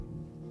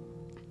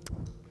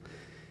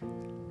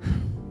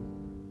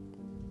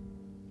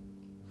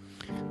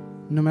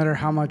no matter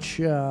how much,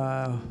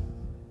 I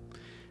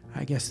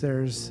guess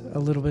there's a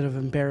little bit of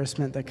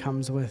embarrassment that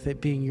comes with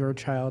it being your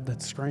child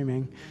that's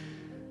screaming.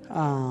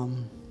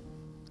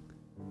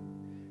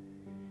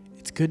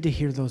 It's good to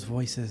hear those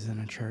voices in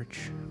a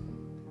church.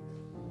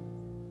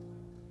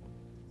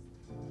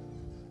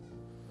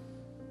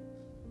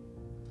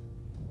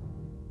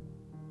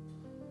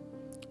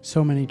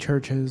 So many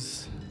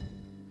churches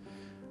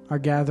are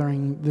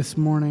gathering this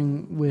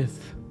morning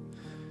with,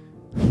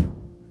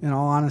 in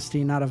all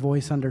honesty, not a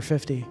voice under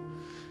 50.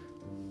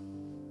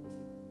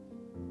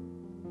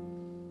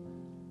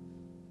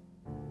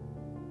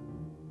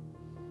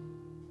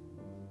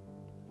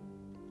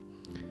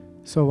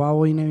 So while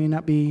we may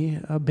not be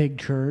a big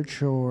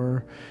church,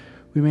 or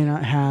we may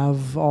not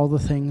have all the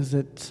things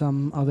that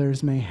some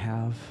others may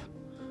have,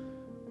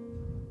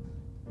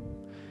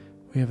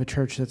 we have a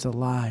church that's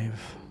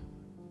alive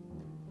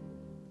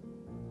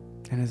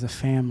and is a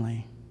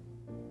family,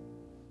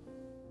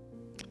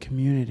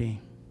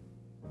 community.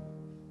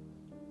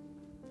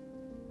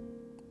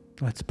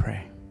 Let's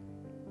pray.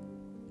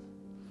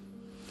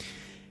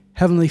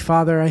 Heavenly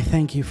Father, I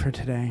thank you for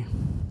today.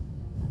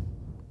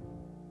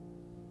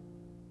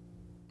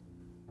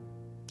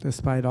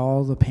 Despite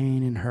all the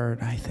pain and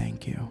hurt, I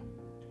thank you.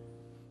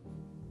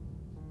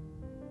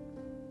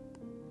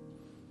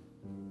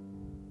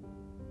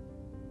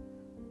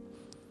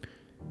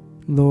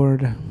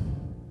 Lord,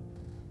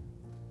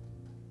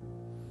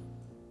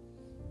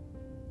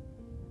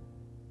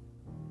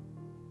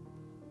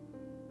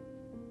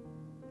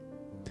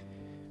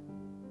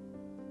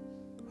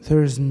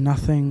 there is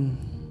nothing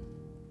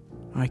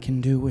I can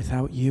do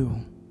without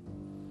you.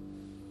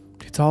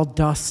 It's all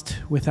dust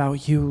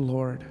without you,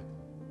 Lord.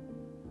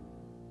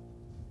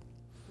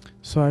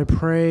 So I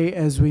pray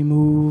as we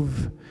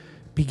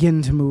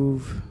begin to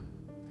move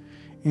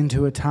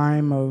into a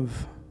time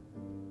of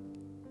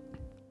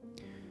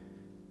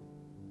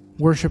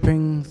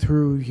worshiping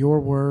through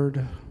your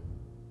word,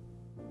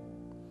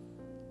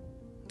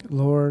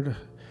 Lord,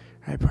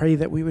 I pray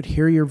that we would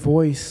hear your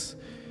voice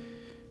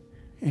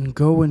and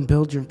go and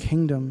build your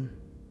kingdom,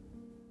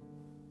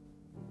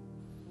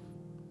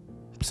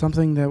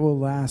 something that will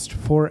last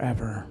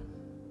forever.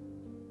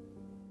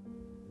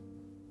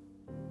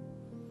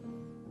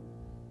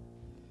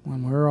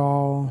 When we're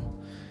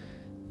all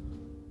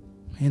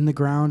in the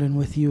ground and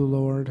with you,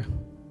 Lord,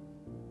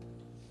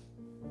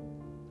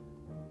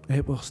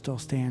 it will still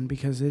stand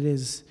because it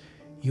is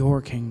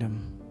your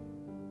kingdom.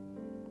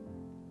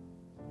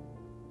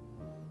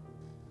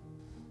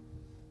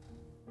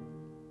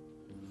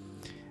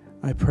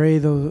 I pray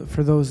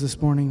for those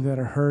this morning that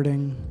are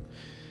hurting,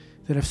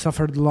 that have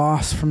suffered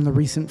loss from the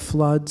recent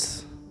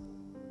floods.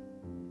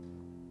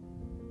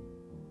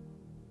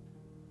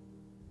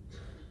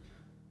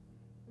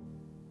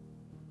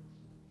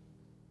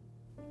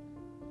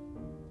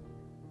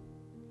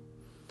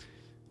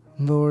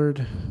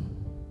 Lord,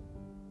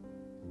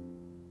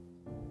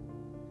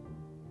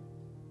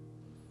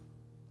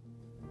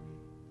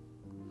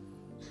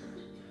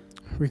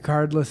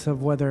 regardless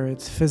of whether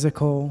it's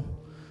physical,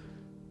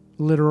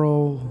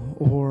 literal,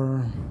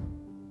 or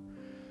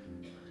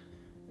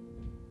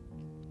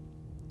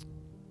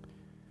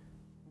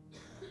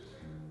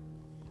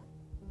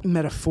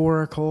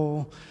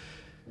metaphorical,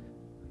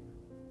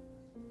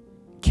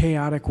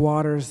 chaotic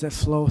waters that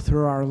flow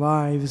through our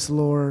lives,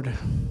 Lord,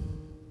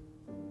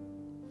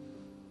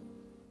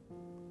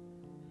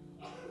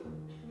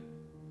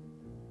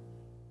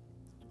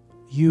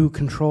 you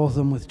control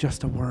them with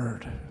just a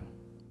word.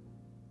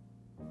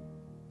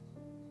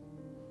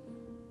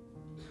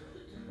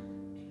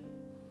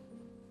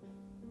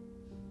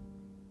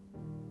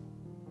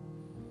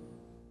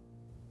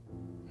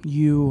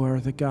 You are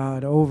the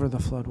God over the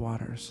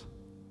floodwaters.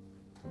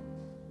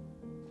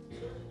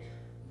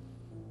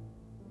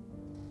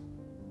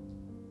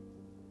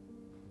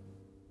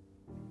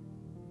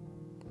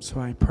 So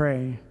I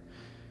pray,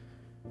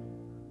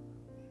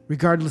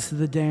 regardless of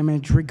the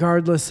damage,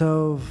 regardless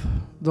of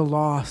the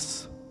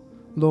loss,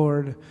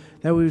 Lord,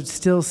 that we would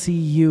still see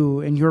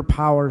you and your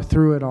power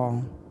through it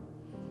all.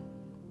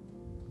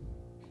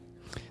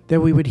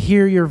 That we would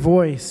hear your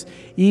voice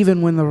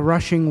even when the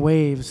rushing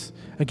waves,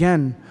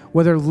 again,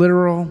 whether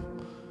literal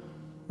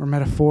or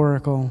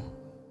metaphorical,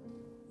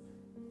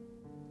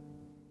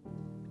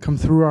 come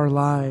through our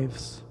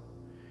lives.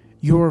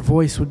 Your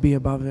voice would be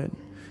above it,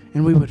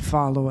 and we would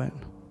follow it.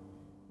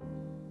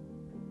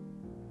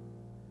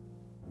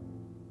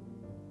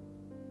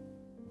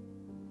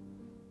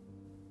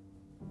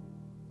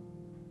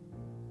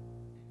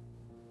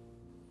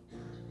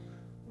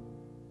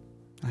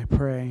 I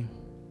pray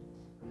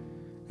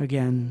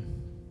again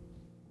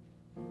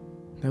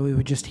that we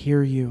would just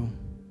hear you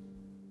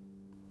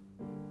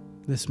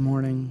this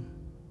morning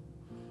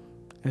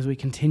as we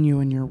continue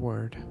in your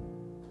word.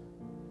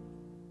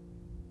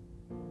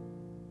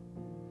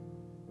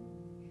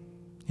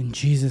 In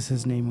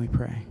Jesus' name we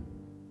pray.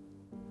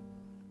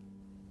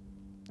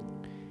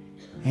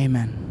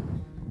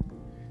 Amen.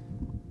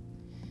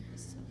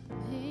 So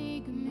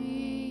make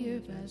me your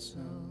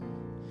vessel,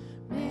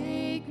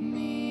 make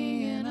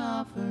me an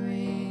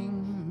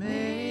offering.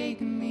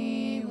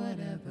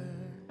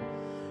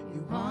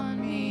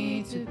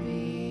 to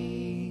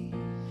be.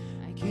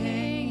 I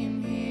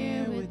came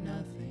here with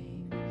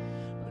nothing,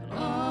 but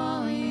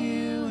all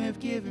you have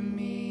given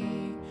me.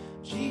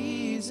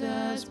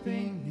 Jesus,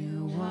 bring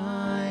new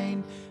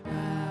wine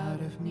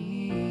out of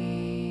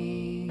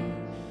me.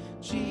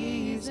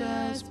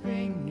 Jesus,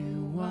 bring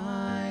new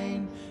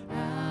wine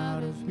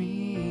out of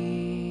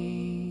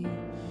me.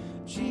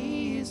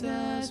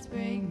 Jesus,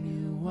 bring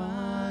new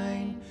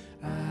wine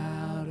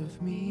out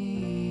of me.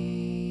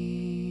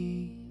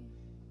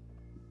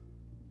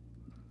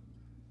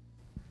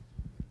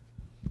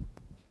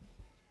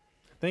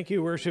 Thank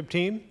you, worship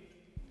team.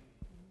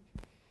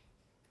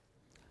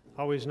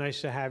 Always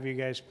nice to have you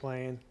guys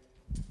playing.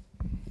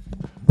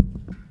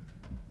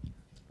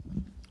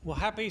 Well,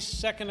 happy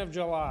 2nd of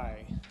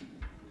July.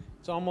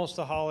 It's almost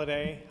a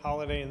holiday.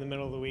 Holiday in the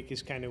middle of the week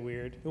is kind of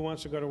weird. Who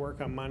wants to go to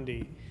work on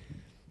Monday?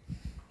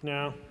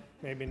 No,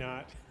 maybe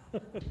not.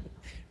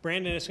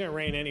 Brandon, it's going to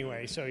rain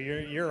anyway, so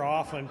you're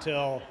off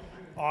until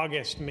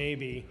August,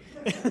 maybe.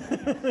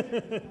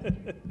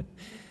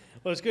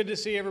 Well, it's good to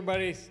see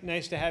everybody.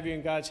 Nice to have you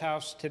in God's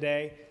house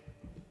today.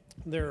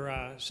 There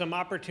are some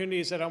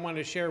opportunities that I want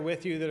to share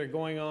with you that are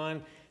going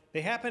on.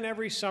 They happen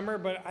every summer,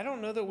 but I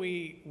don't know that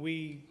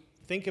we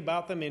think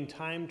about them in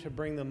time to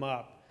bring them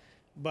up.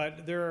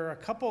 But there are a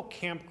couple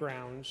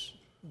campgrounds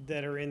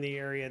that are in the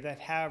area that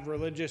have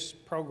religious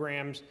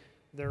programs.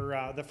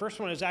 The first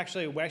one is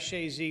actually West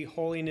Shazy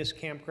Holiness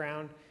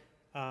Campground.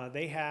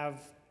 They have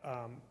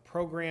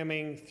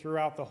programming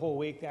throughout the whole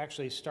week. It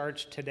actually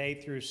starts today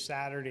through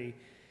Saturday.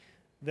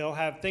 They'll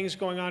have things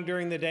going on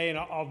during the day, and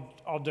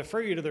I'll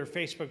defer you to their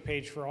Facebook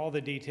page for all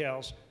the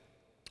details.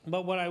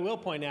 But what I will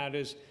point out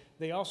is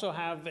they also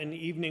have an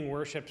evening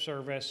worship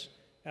service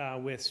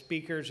with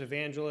speakers,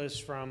 evangelists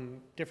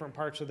from different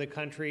parts of the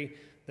country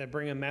that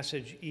bring a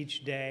message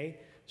each day.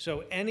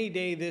 So any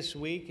day this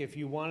week, if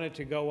you wanted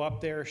to go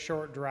up there,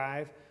 short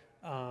drive,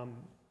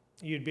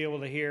 you'd be able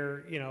to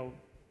hear,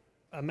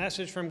 a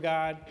message from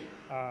God,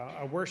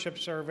 a worship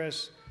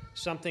service,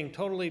 something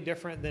totally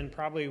different than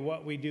probably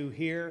what we do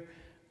here.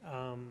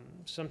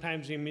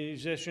 Sometimes the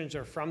musicians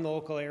are from the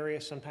local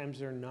area, sometimes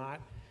they're not.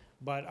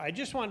 But I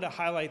just wanted to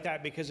highlight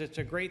that because it's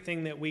a great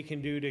thing that we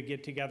can do to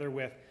get together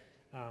with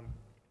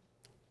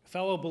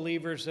fellow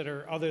believers that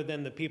are other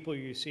than the people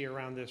you see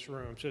around this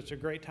room. So it's a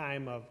great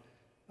time of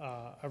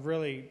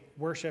really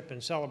worship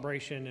and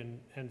celebration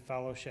and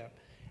fellowship.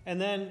 And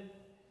then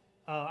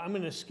I'm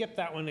going to skip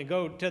that one and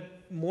go to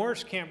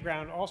Moore's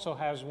Campground. Also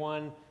has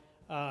one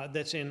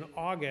that's in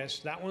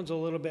August. That one's a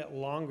little bit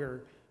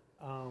longer.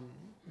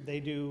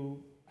 They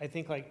do, I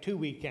think, like 2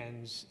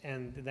 weekends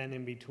and then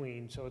in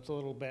between. So it's a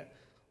little bit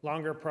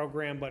longer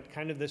program, but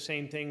kind of the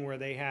same thing where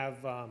they have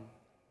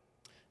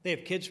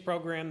kids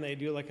program. They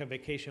do like a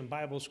vacation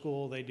Bible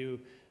school. They do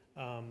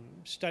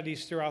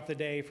studies throughout the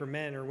day for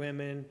men or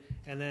women.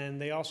 And then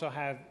they also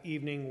have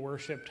evening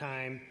worship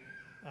time.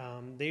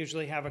 They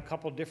usually have a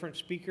couple different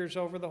speakers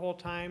over the whole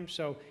time.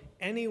 So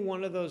any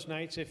one of those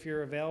nights, if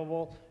you're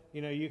available,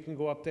 you can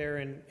go up there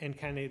and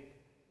kind of,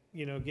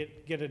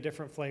 get a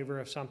different flavor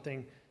of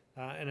something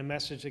and a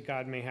message that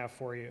God may have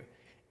for you.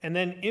 And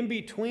then in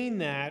between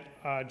that,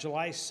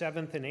 July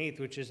 7th and 8th,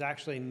 which is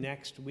actually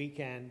next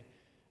weekend,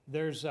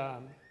 there's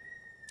a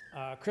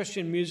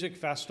Christian Music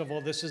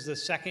Festival. This is the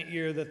second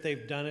year that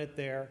they've done it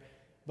there.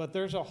 But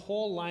there's a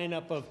whole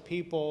lineup of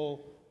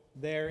people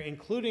there,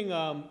 including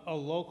a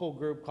local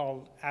group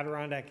called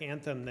Adirondack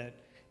Anthem that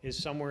is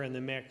somewhere in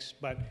the mix.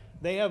 But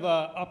they have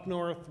a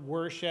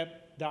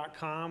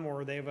upnorthworship.com,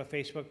 or they have a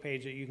Facebook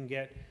page that you can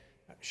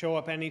show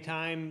up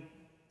anytime,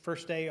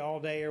 first day, all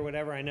day, or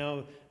whatever. I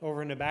know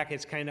over in the back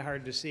it's kind of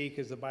hard to see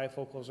because the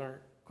bifocals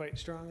aren't quite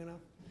strong enough.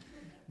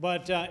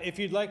 But if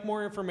you'd like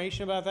more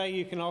information about that,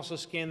 you can also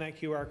scan that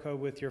QR code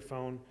with your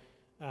phone,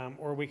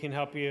 or we can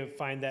help you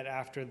find that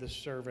after the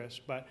service.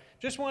 But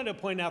just wanted to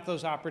point out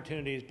those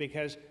opportunities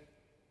because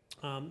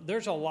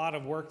there's a lot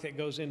of work that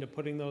goes into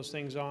putting those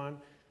things on.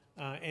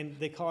 And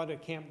they call it a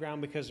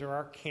campground because there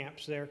are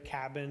camps there,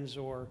 cabins,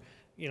 or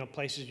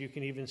places you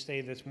can even stay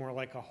that's more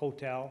like a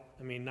hotel.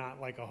 I mean, not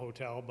like a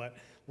hotel, but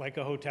like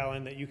a hotel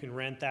in that you can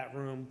rent that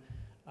room.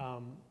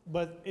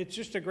 But it's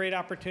just a great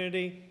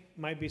opportunity.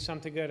 Might be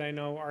something good. I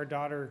know our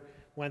daughter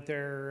went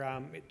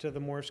there to the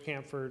Moore's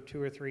Camp for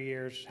 2 or 3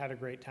 years, had a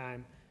great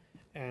time.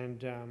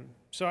 And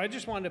so I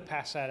just wanted to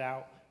pass that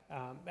out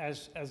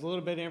as a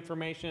little bit of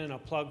information and a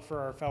plug for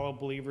our fellow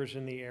believers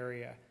in the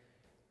area.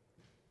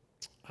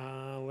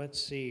 Let's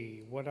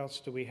see, what else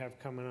do we have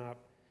coming up?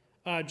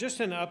 Just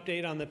an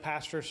update on the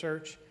pastor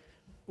search.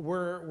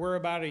 We're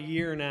about a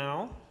year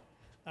now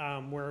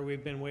where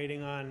we've been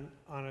waiting on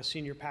a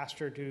senior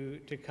pastor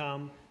to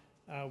come.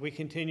 We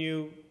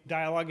continue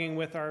dialoguing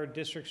with our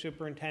district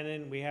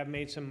superintendent. We have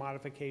made some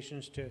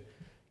modifications to,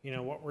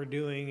 what we're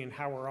doing and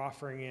how we're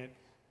offering it.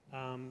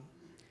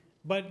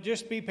 But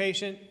just be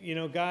patient.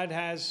 God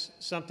has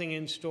something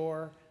in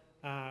store.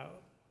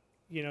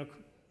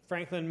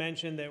 Franklin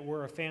mentioned that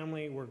we're a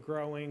family. We're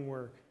growing.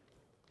 We're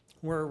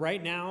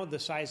right now the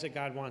size that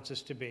God wants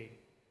us to be.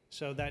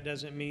 So that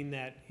doesn't mean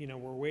that,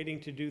 we're waiting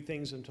to do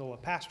things until a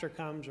pastor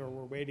comes, or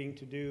we're waiting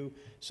to do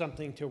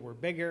something till we're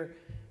bigger.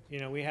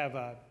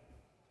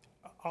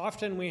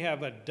 Often we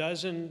have a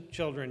dozen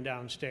children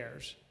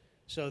downstairs.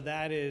 So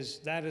that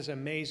is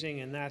amazing,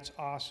 and that's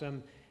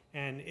awesome.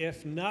 And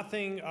if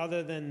nothing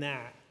other than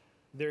that,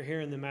 they're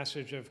hearing the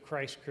message of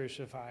Christ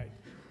crucified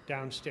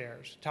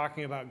downstairs,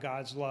 talking about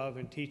God's love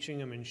and teaching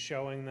them and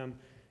showing them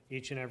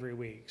each and every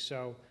week.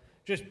 So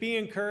just be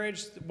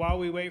encouraged while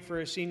we wait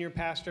for a senior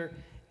pastor.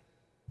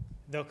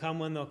 They'll come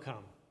when they'll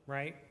come,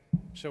 right?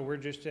 So we're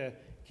just to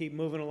keep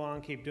moving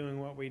along, keep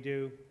doing what we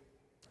do.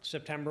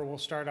 September, we'll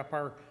start up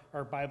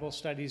our Bible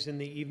studies in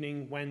the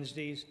evening,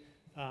 Wednesdays,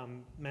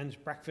 men's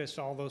breakfast,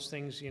 all those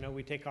things,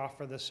 we take off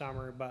for the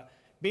summer. But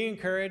be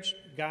encouraged.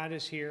 God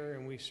is here,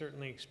 and we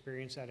certainly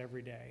experience that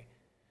every day.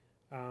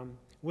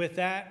 With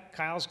that,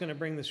 Kyle's going to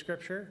bring the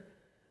scripture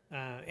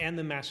and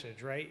the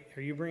message, right?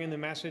 Are you bringing the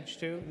message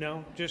too?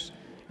 No? Just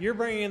you're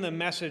bringing the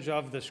message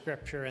of the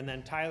scripture, and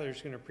then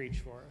Tyler's going to preach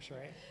for us,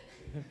 right?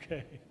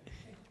 Okay.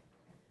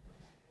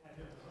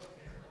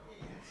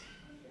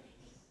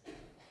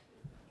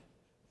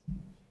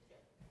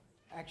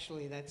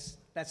 Actually,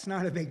 that's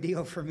not a big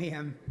deal for me.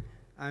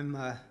 I'm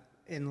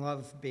in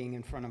love being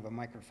in front of a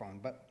microphone,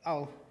 but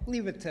I'll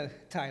leave it to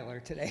Tyler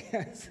today.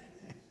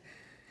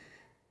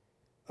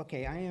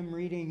 Okay, I am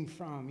reading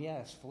from,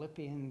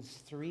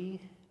 Philippians 3,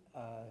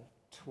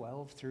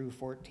 12 through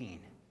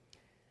 14.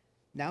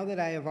 Now that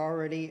I have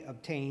already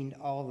obtained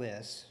all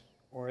this,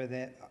 or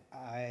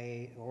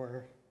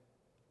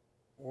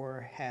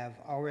have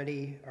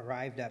already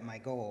arrived at my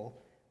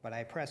goal, but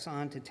I press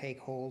on to take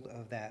hold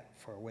of that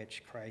for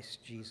which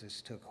Christ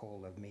Jesus took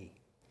hold of me.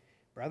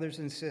 Brothers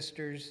and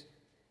sisters,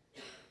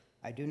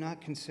 I do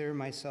not consider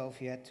myself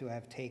yet to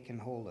have taken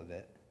hold of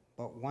it,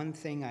 but one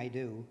thing I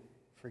do,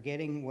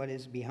 forgetting what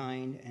is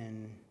behind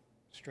and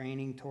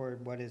straining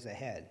toward what is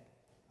ahead,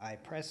 I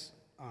press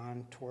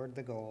on toward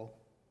the goal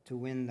to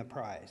win the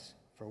prize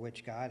for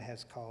which God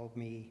has called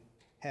me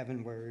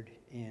heavenward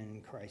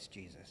in Christ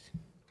Jesus.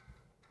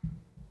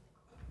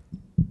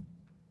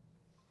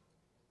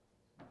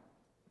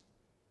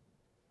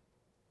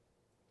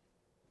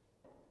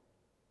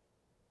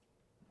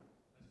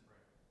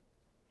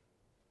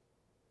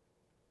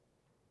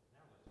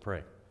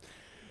 Pray.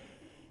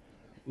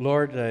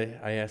 Lord,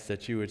 I ask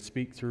that you would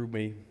speak through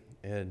me,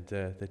 and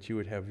that you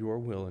would have your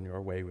will and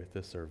your way with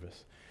this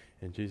service.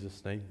 In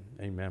Jesus' name,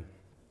 amen.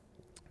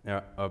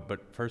 Now,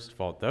 but first of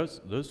all,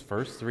 those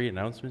first three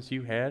announcements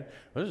you had,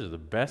 those are the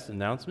best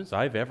announcements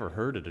I've ever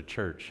heard at a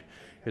church.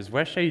 Because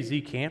West AZ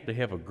Camp, they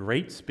have a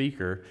great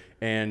speaker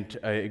and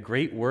a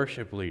great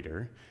worship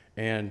leader.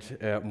 And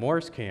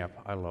Morris Camp,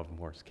 I love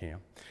Morris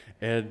Camp.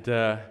 And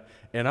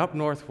up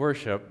north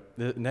worship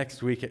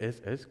next week,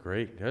 it's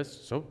great. There's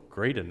so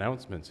great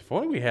announcements. If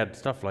only we had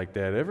stuff like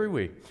that every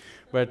week.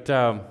 But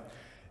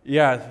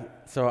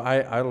so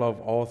I love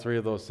all three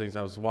of those things.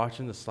 I was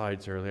watching the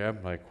slides earlier.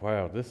 I'm like,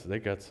 wow, they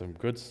got some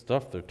good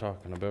stuff they're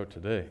talking about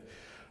today.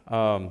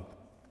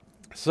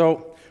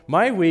 So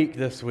my week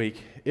this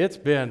week, it's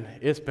been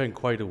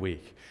quite a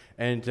week.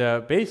 And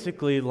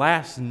basically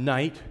last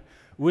night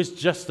was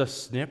just a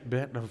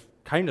snippet of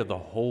kind of the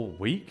whole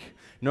week.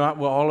 Not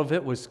well, all of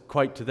it was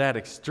quite to that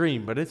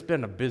extreme, but it's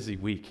been a busy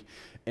week.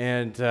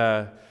 And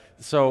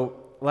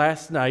so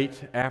last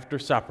night after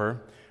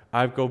supper,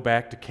 I go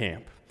back to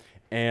camp.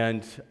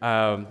 And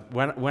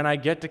when I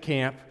get to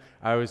camp,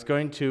 I was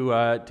going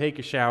to take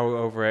a shower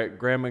over at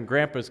Grandma and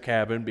Grandpa's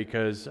cabin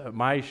because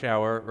my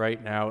shower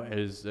right now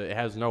has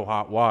no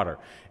hot water.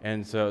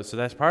 And so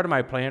that's part of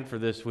my plan for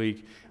this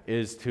week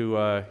is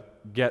to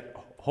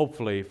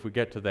hopefully, if we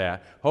get to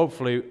that,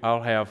 hopefully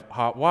I'll have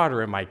hot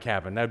water in my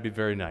cabin. That'd be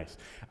very nice.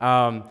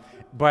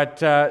 But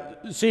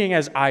seeing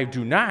as I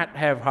do not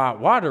have hot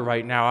water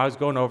right now, I was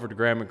going over to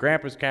Grandma and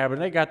Grandpa's cabin.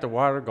 They got the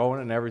water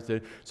going and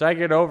everything. So I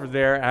get over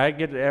there, I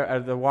get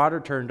the water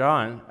turned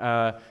on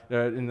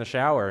in the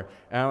shower.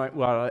 And I'm like,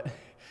 well,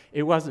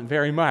 it wasn't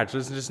very much.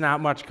 There's just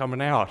not much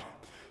coming out.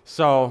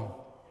 So,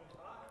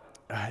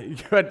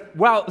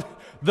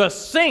 the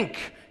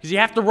sink, because you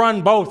have to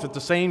run both at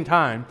the same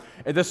time.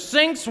 The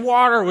sink's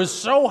water was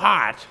so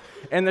hot,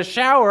 and the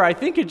shower, I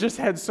think it just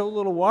had so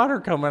little water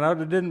coming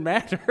out, it didn't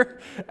matter.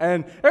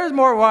 And there's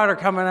more water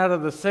coming out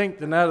of the sink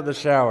than out of the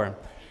shower.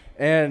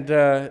 And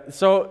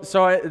that's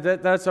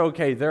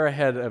okay. They're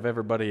ahead of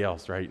everybody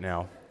else right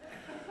now.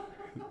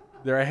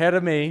 They're ahead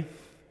of me.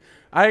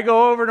 I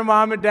go over to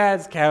Mom and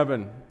Dad's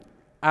cabin.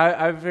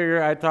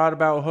 I thought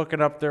about hooking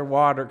up their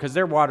water, because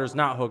their water's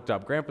not hooked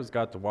up. Grandpa's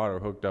got the water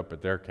hooked up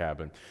at their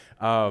cabin.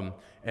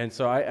 And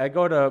so I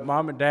go to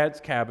Mom and Dad's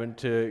cabin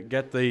to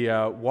get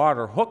the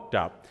water hooked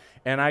up.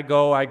 And I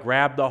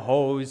grab the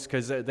hose,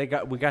 because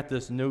we got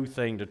this new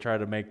thing to try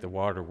to make the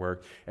water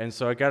work. And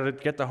so I got to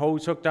get the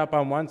hose hooked up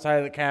on one side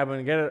of the cabin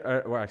and get it.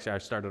 Actually, I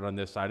started on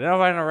this side. And I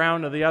went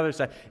around to the other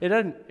side. It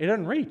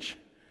doesn't reach.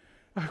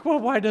 Well,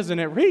 why doesn't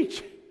it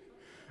reach?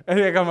 And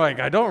I'm like,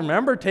 I don't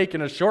remember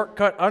taking a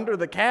shortcut under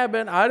the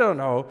cabin. I don't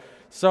know.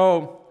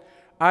 So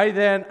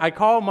I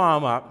call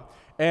Mom up,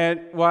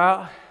 and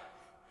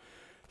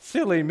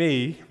Silly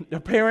me.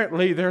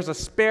 Apparently, there's a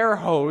spare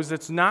hose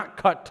that's not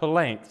cut to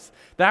length.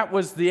 That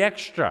was the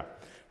extra.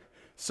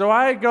 So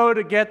I go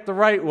to get the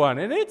right one,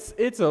 and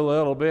it's a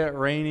little bit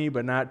rainy,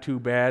 but not too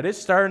bad. It's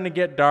starting to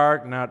get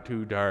dark, not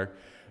too dark.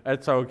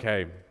 That's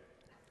okay.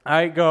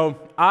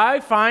 I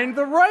find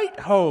the right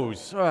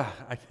hose. Ugh,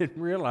 I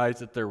didn't realize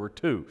that there were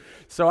two.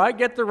 So I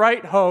get the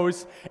right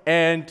hose,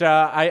 and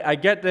I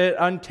get it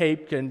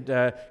untaped, and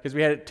because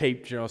we had it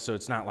taped, so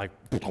it's not like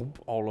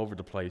all over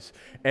the place.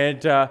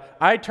 And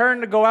I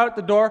turn to go out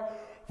the door.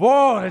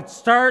 Whoa, it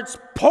starts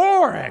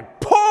pouring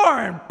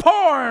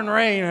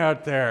rain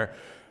out there.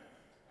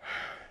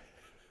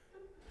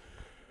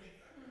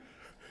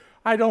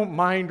 I don't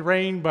mind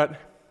rain, but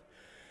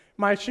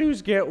my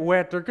shoes get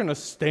wet, they're going to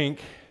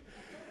stink.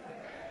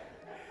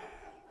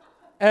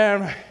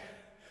 And,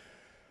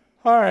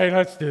 all right,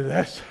 let's do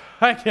this.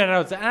 I get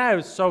out, and I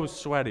was so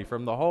sweaty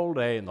from the whole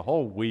day and the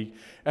whole week.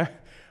 The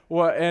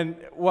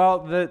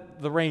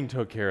rain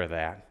took care of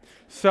that.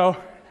 So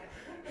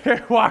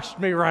it washed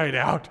me right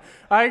out.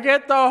 I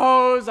get the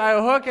hose,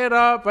 I hook it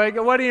up.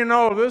 What do you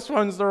know? This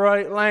one's the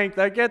right length.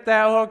 I get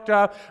that hooked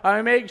up.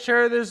 I make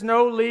sure there's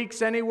no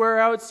leaks anywhere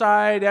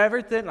outside,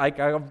 everything.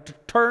 I've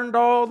turned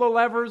all the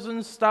levers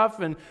and stuff,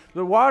 and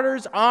the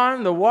water's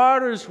on, the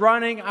water's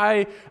running.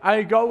 I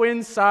go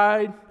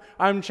inside.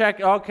 I'm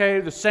checking,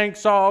 okay, the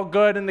sink's all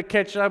good in the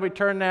kitchen. Let me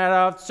turn that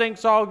off. The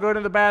sink's all good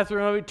in the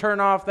bathroom. Let me turn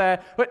off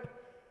that.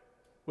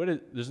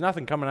 There's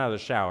nothing coming out of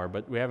the shower,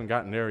 but we haven't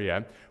gotten there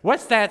yet.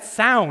 What's that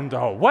sound,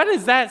 though? What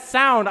is that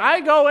sound? I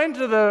go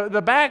into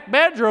the back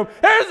bedroom.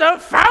 There's a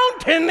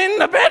fountain in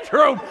the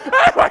bedroom.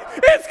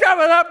 It's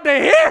coming up to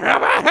here.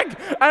 And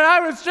I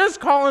was just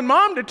calling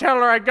Mom to tell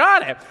her I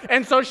got it.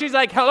 And so she's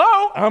like,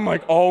 hello? I'm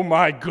like, oh,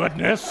 my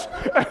goodness.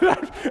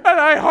 And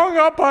I hung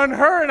up on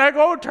her, and I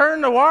go turn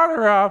the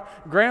water off.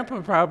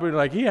 Grandpa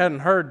probably he hadn't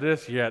heard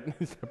this yet.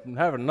 He's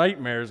having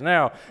nightmares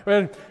now.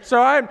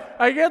 So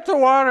I get the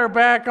water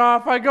back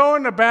off. I go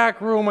in the back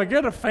room. I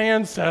get a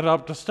fan set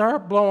up to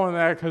start blowing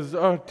that because,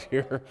 oh,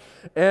 dear.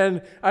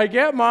 And I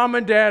get Mom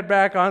and Dad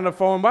back on the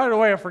phone. By the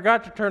way, I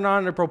forgot to turn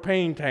on the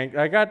propane tank.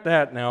 I got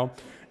that now.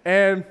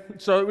 And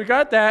so we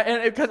got that.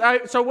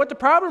 And so what the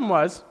problem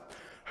was,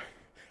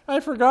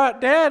 I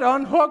forgot Dad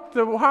unhooked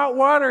the hot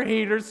water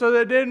heater so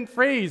that it didn't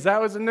freeze.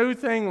 That was a new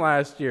thing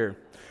last year.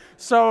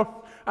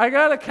 So I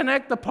got to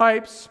connect the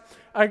pipes.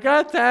 I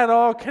got that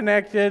all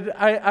connected.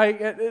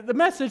 The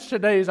message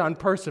today is on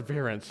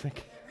perseverance.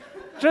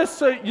 Just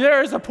so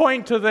there's a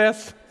point to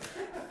this.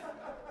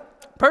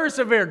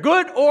 Persevere,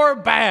 good or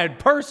bad,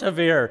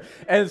 persevere.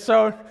 And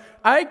so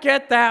I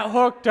get that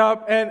hooked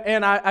up,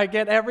 and I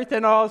get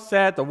everything all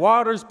set. The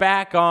water's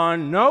back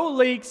on, no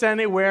leaks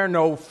anywhere,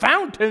 no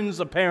fountains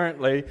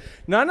apparently,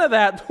 none of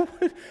that.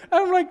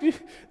 I'm like,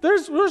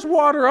 there's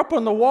water up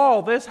on the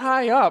wall this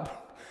high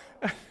up.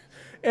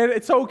 And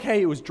it's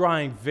okay, it was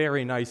drying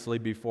very nicely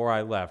before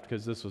I left,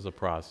 because this was a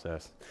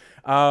process.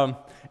 I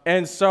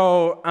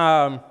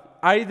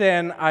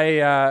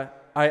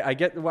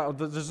get,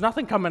 there's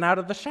nothing coming out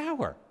of the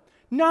shower.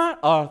 Not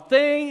a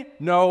thing,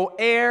 no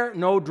air,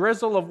 no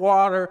drizzle of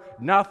water,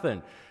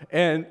 nothing.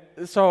 And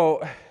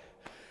so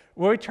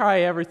we try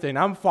everything.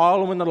 I'm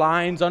following the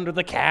lines under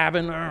the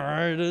cabin. All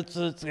right, it's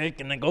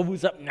and it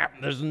goes up.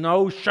 There's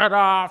no shut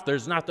off.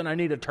 There's nothing I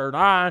need to turn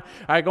on.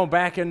 I go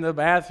back in the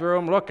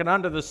bathroom, looking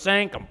under the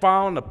sink. I'm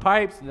following the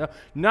pipes.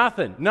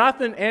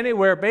 Nothing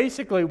anywhere.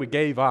 Basically, we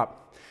gave up.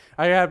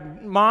 I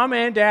had Mom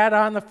and Dad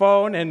on the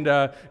phone, and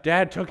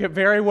Dad took it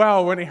very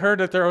well when he heard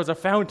that there was a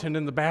fountain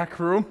in the back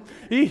room.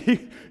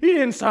 He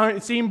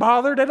didn't seem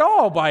bothered at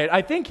all by it.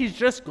 I think he's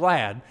just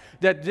glad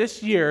that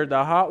this year,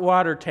 the hot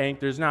water tank,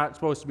 there's not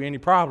supposed to be any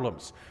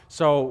problems.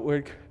 So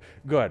we're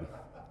good.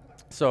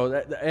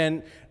 So,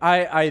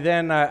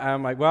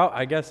 I'm like, well,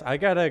 I guess I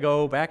got to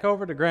go back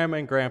over to Grandma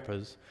and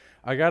Grandpa's.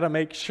 I got to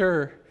make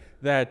sure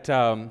that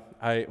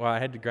I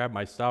had to grab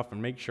my stuff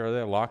and make sure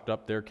they locked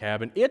up their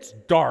cabin. It's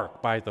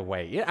dark, by the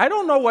way. I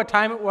don't know what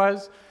time it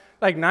was,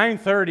 like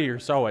 9:30 or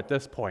so at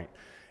this point.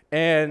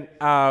 And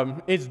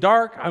it's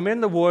dark. I'm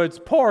in the woods,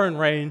 pouring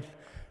rain.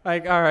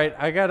 Like, all right,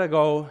 I got to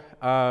go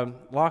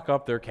lock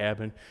up their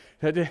cabin.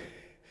 The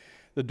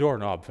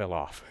doorknob fell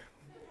off.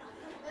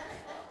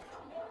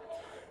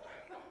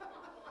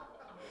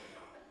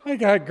 I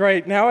got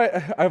great. Now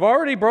I've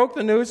already broke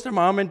the news to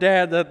Mom and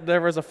Dad that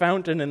there was a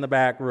fountain in the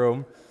back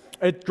room.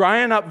 It's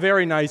drying up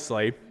very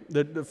nicely.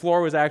 The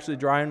floor was actually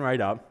drying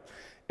right up.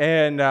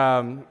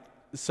 And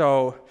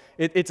so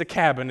it's a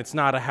cabin. It's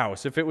not a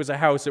house. If it was a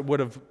house, it would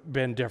have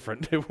been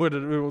different.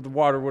 The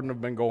water wouldn't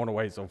have been going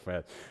away so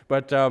fast.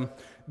 But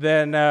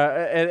then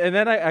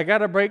I got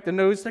to break the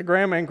news to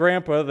Grandma and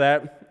Grandpa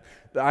that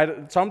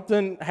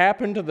something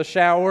happened to the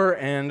shower,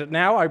 and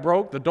now I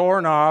broke the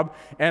doorknob,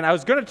 and I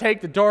was going to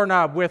take the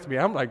doorknob with me.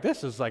 I'm like,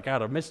 this is like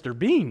out of Mr.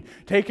 Bean,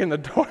 taking the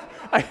door.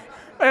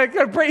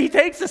 He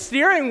takes the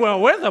steering wheel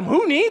with him.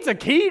 Who needs a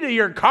key to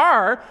your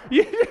car?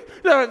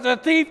 The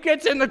thief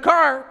gets in the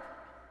car.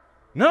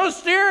 No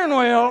steering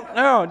wheel.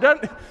 No,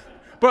 doesn't.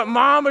 But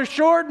Mom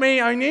assured me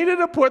I needed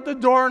to put the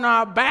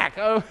doorknob back.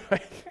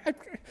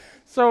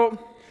 So,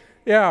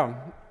 yeah,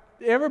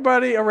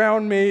 everybody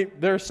around me,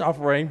 they're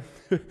suffering.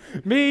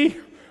 Me,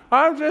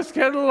 I'm just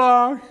getting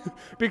along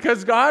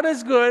because God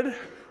is good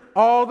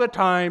all the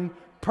time.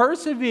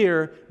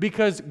 Persevere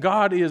because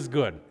God is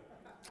good.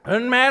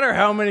 Doesn't matter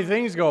how many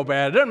things go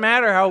bad. It doesn't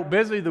matter how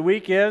busy the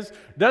week is.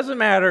 Doesn't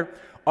matter.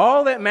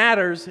 All that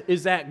matters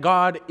is that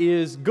God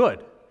is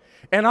good.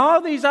 And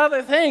all these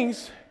other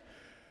things,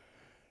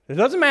 it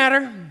doesn't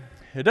matter.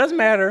 It doesn't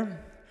matter.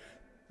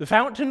 The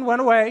fountain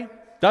went away.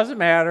 Doesn't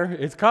matter.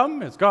 It's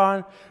come. It's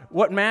gone.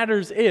 What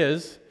matters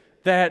is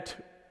that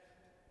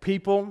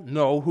people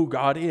know who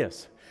God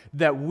is.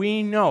 That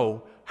we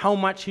know how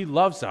much He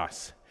loves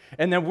us.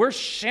 And that we're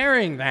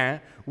sharing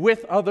that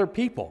with other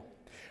people.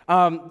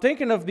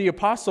 Thinking of the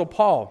Apostle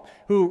Paul,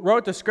 who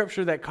wrote the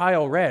scripture that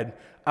Kyle read,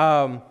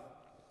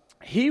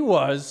 he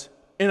was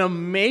an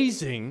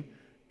amazing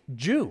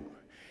Jew.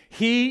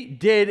 He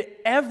did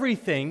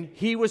everything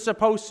he was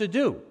supposed to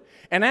do.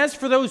 And as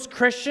for those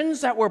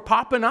Christians that were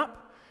popping up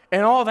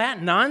and all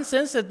that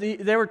nonsense that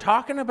they were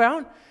talking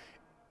about,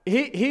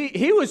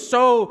 he was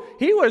so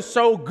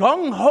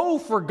gung-ho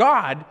for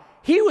God.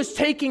 He was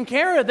taking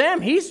care of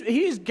them.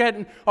 He's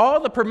getting all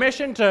the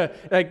permission to,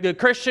 like the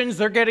Christians,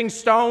 they're getting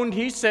stoned.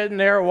 He's sitting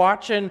there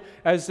watching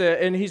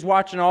and he's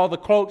watching all the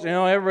cloaks. You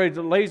know,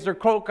 everybody lays their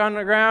cloak on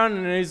the ground,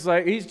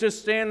 and he's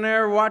just standing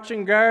there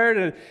watching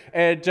guard,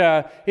 and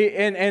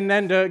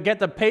then to get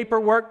the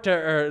paperwork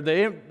or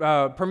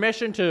the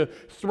permission to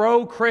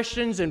throw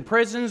Christians in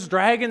prisons,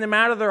 dragging them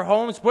out of their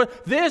homes.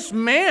 But this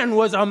man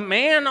was a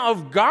man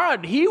of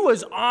God. He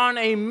was on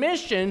a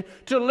mission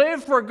to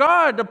live for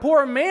God. The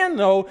poor man,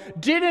 though,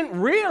 didn't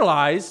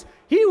realize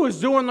he was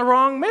doing the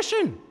wrong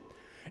mission,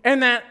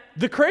 and that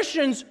the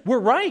Christians were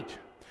right,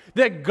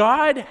 that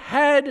God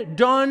had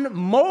done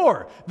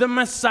more. The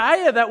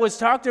Messiah that was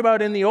talked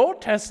about in the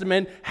Old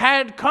Testament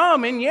had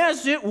come, and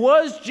yes, it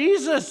was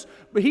Jesus,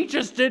 but he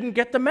just didn't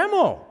get the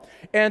memo.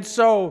 And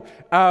so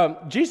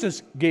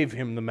Jesus gave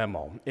him the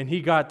memo, and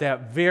he got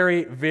that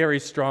very, very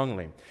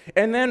strongly.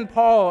 And then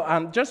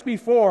Paul, just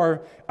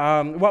before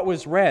what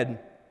was read,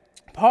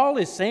 Paul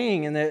is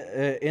saying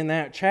in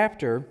that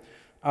chapter,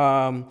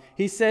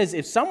 he says,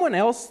 if someone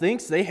else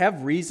thinks they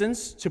have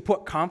reasons to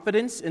put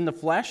confidence in the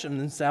flesh and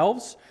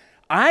themselves,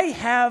 I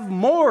have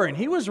more. And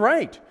he was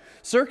right.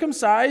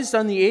 Circumcised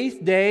on the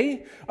 8th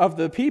day, of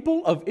the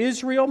people of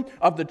Israel,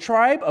 of the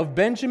tribe of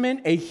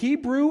Benjamin, a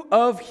Hebrew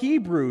of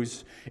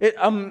Hebrews.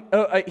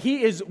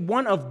 He is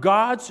one of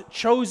God's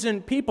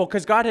chosen people,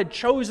 because God had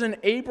chosen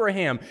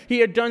Abraham. He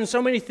had done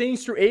so many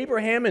things through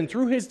Abraham and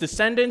through his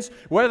descendants.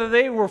 Whether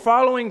they were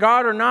following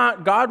God or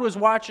not, God was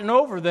watching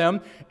over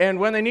them. And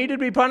when they needed to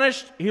be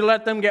punished, he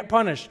let them get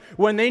punished.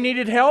 When they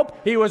needed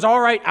help, he was, all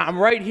right, I'm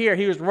right here.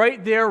 He was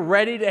right there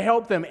ready to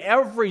help them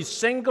every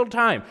single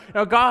time.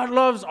 Now, God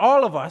loves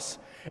all of us.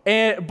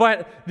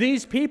 But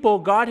these people,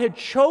 God had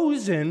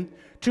chosen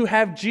to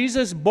have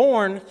Jesus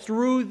born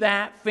through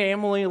that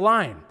family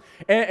line.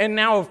 And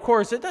now, of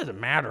course, it doesn't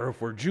matter if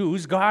we're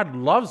Jews. God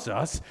loves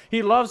us.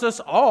 He loves us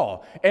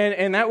all.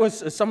 And that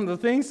was some of the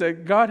things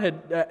that God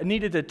had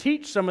needed to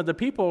teach some of the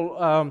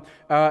people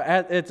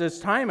at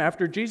this time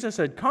after Jesus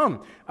had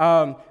come,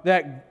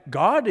 that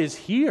God is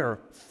here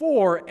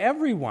for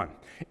everyone.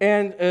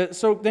 And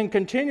so then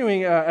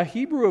continuing, a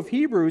Hebrew of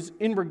Hebrews,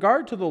 in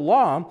regard to the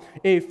law,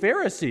 a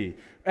Pharisee.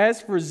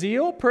 As for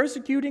zeal,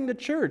 persecuting the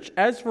church.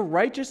 As for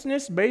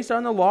righteousness based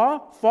on the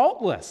law,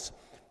 faultless.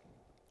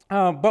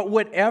 But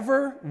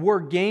whatever were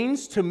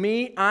gains to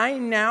me, I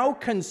now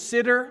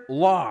consider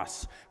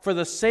loss for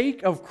the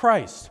sake of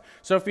Christ.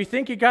 So if you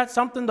think you got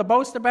something to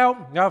boast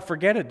about, no,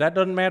 forget it. That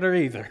doesn't matter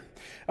either.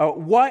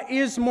 What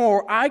is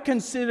more, I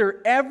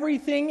consider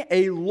everything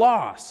a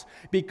loss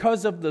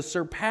because of the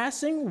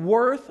surpassing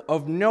worth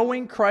of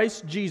knowing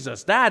Christ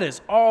Jesus. That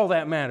is all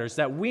that matters,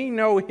 that we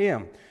know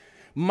him.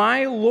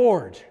 My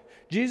Lord,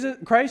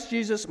 Christ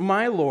Jesus,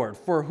 my Lord,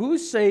 for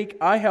whose sake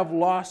I have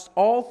lost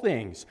all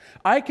things.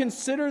 I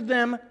consider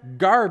them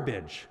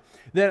garbage,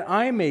 that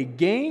I may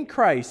gain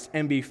Christ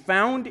and be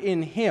found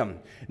in him,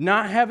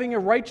 not having a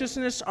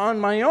righteousness on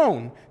my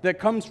own that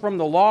comes from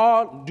the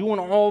law, doing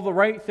all the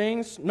right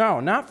things. No,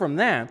 not from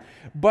that,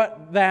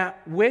 but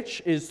that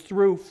which is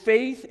through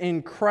faith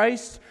in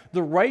Christ,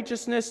 the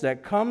righteousness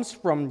that comes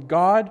from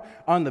God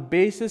on the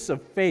basis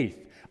of faith.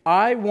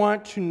 I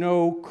want to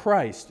know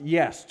Christ,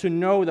 yes, to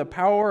know the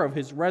power of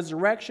his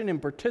resurrection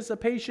and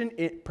participation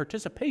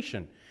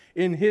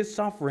in his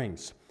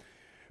sufferings,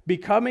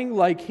 becoming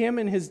like him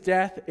in his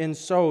death, and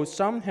so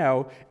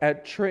somehow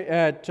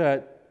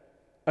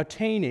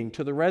attaining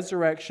to the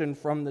resurrection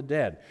from the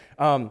dead.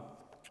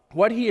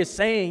 What he is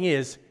saying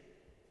is,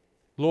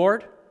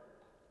 Lord,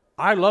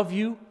 I love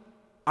you.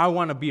 I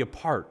want to be a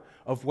part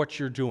of what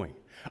you're doing.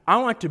 I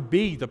want to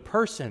be the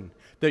person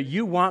that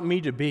you want me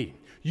to be.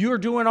 You're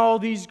doing all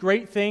these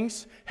great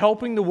things,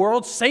 helping the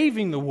world,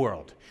 saving the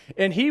world.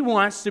 And he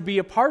wants to be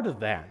a part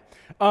of that.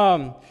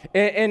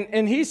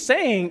 And he's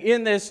saying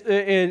in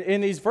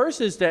these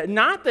verses that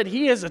not that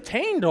he has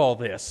attained all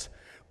this,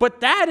 but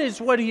that is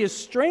what he is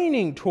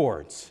straining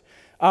towards.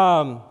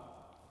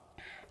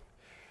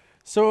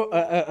 So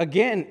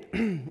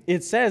again,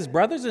 it says,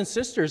 brothers and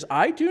sisters,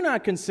 I do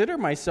not consider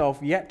myself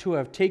yet to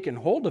have taken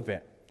hold of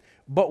it.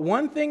 But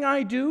one thing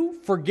I do,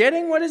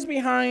 forgetting what is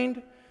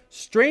behind,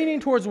 straining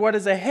towards what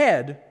is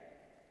ahead,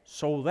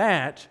 so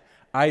that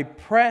I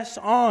press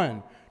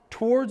on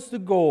towards the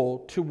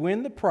goal to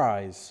win the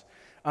prize.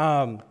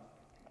 Not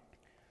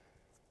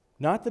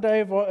that I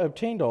have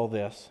obtained all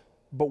this,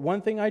 but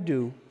one thing I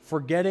do,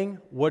 forgetting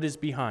what is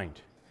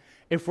behind.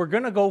 If we're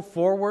going to go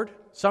forward,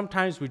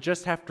 sometimes we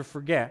just have to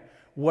forget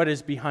what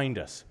is behind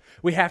us.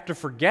 We have to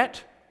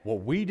forget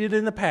what we did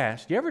in the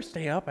past. You ever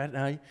stay up at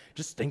night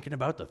just thinking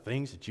about the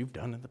things that you've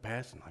done in the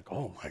past and like,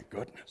 oh my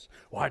goodness,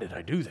 why did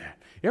I do that?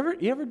 You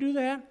ever do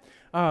that?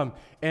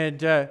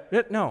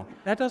 No,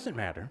 that doesn't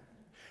matter,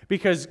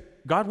 because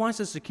God wants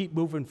us to keep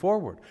moving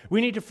forward.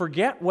 We need to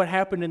forget what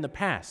happened in the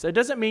past. That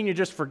doesn't mean you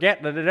just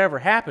forget that it ever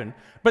happened,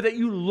 but that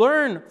you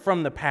learn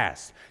from the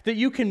past, that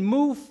you can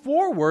move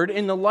forward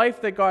in the life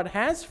that God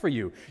has for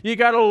you. You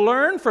got to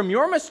learn from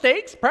your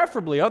mistakes,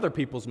 preferably other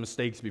people's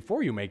mistakes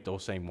before you make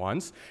those same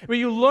ones. But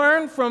you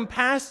learn from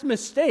past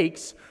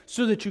mistakes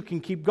so that you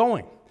can keep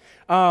going.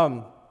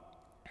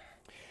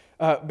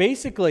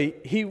 Basically,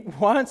 he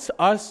wants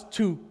us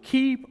to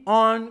keep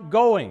on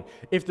going.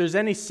 If there's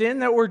any sin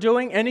that we're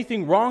doing,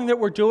 anything wrong that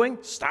we're doing,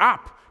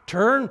 stop.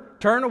 Turn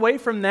away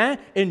from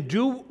that and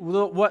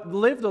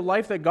live the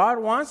life that God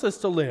wants us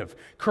to live.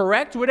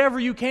 Correct whatever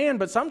you can,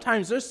 but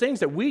sometimes there's things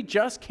that we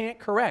just can't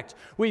correct.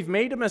 We've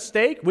made a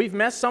mistake, we've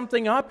messed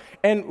something up,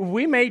 and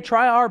we may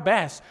try our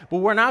best, but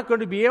we're not going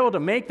to be able to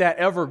make that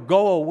ever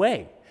go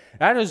away.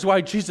 That is why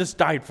Jesus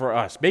died for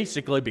us,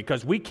 basically,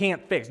 because we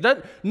can't fix.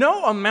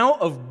 No amount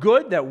of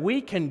good that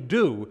we can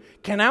do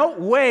can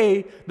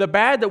outweigh the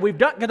bad that we've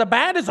done. The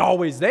bad is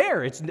always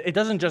there. It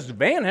doesn't just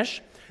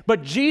vanish.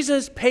 But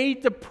Jesus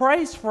paid the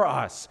price for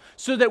us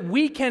so that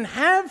we can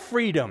have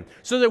freedom,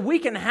 so that we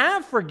can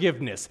have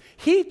forgiveness.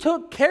 He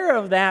took care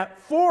of that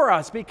for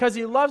us because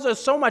he loves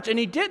us so much. And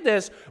he did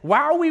this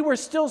while we were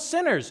still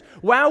sinners.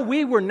 While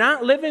we were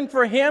not living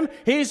for him,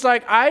 he's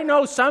like, I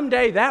know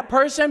someday that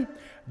person,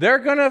 they're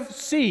going to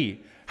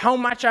see how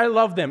much I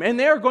love them, and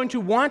they're going to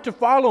want to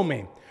follow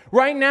me.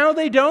 Right now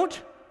they don't.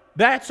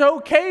 That's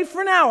okay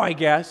for now, I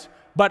guess,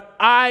 but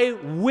I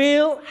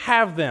will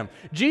have them.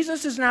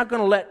 Jesus is not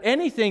going to let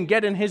anything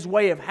get in his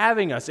way of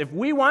having us. If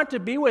we want to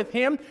be with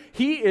him,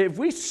 if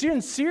we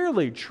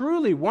sincerely,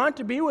 truly want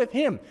to be with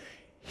him,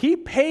 he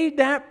paid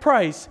that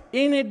price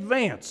in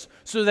advance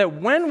so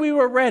that when we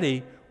were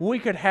ready, we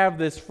could have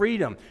this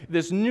freedom,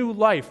 this new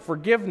life,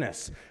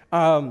 forgiveness.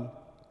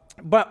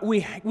 But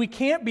we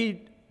can't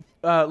be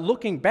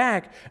looking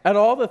back at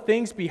all the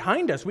things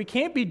behind us. We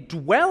can't be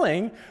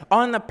dwelling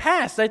on the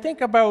past. I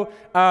think about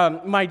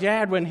my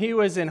dad when he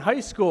was in high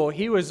school.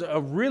 He was a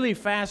really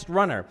fast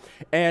runner.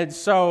 And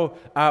so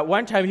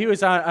one time he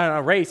was on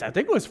a race. I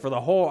think it was for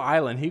the whole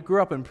island. He grew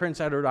up in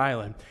Prince Edward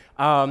Island.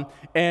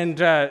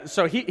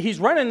 So he's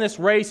running this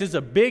race. It's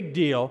a big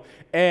deal.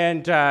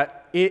 And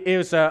it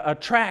was a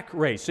track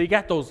race. So you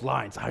got those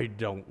lines. I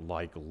don't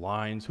like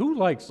lines. Who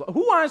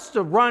wants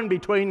to run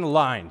between the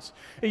lines?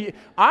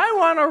 I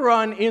want to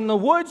run in the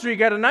woods where you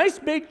got a nice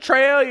big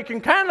trail. You can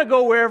kind of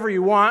go wherever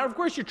you want. Of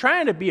course, you're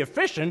trying to be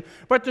efficient,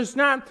 but there's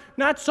not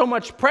so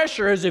much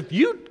pressure as if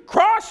you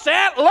cross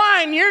that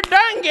line, you're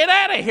done. Get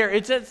out of here.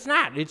 It's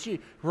not. It's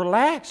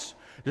relax.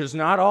 There's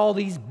not all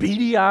these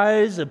beady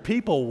eyes of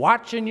people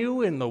watching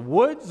you in the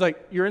woods,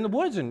 like you're in the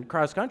woods in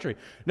cross country.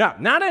 No,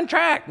 not in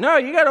track. No,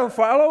 you got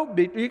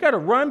to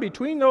run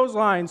between those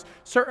lines,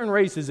 certain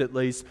races at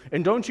least,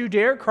 and don't you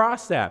dare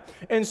cross that.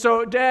 And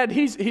so Dad,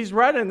 he's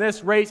running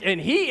this race, and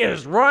he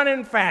is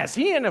running fast.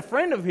 He and a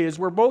friend of his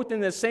were both in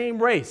the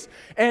same race.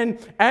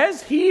 And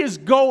as he is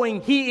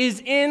going, he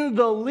is in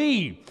the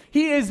lead.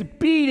 He is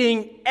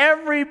beating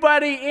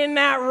everybody in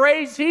that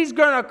race. He's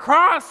going to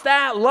cross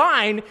that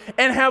line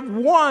and have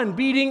won,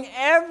 beating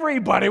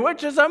everybody,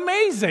 which is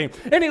amazing.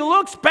 And he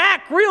looks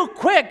back real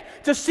quick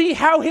to see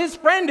how his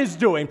friend is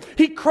doing.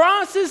 He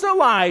crosses the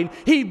line,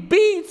 he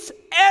beats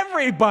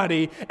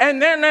everybody,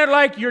 and then they're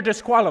like, you're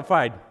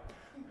disqualified.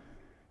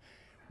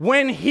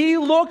 When he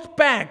looked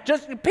back,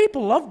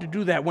 people love to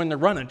do that when they're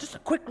running, just a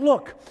quick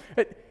look.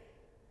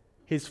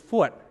 His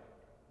foot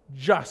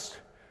just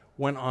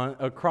went on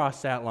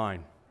across that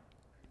line.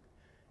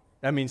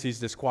 That means he's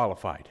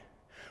disqualified.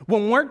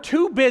 When we're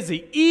too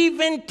busy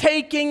even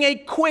taking a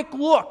quick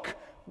look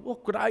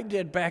what I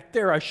did back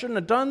there, I shouldn't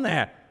have done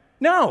that.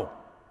 No.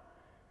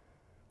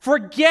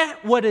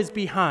 Forget what is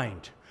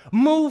behind.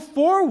 Move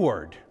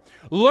forward.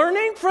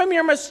 Learning from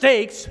your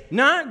mistakes,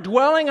 not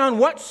dwelling on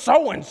what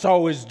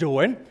so-and-so is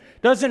doing.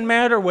 Doesn't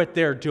matter what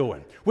they're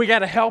doing. We got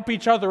to help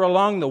each other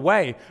along the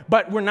way.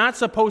 But we're not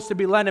supposed to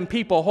be letting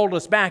people hold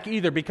us back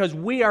either, because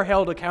we are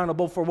held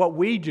accountable for what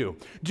we do.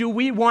 Do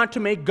we want to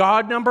make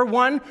God number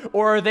one,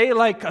 or are they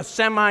like a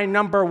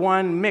semi-number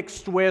one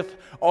mixed with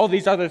all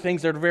these other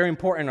things that are very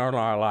important in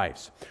our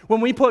lives?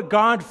 When we put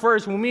God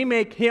first, when we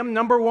make him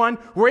number one,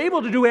 we're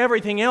able to do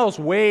everything else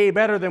way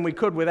better than we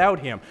could without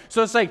him.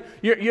 So it's like,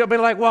 you'll be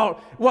like, well,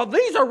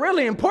 these are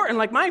really important,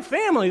 like my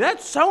family,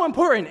 that's so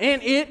important,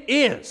 and it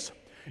is.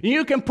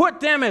 You can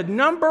put them at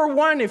number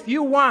one if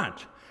you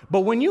want.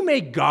 But when you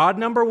make God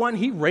number one,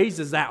 he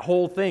raises that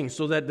whole thing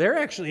so that they're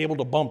actually able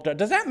to bump up.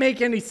 Does that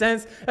make any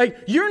sense?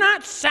 Like, you're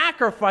not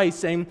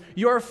sacrificing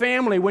your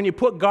family when you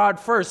put God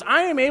first.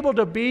 I am able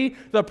to be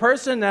the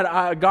person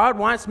that God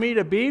wants me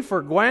to be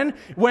for Gwen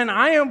when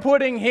I am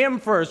putting him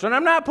first. When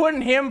I'm not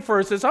putting him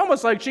first, it's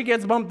almost like she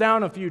gets bumped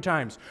down a few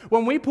times.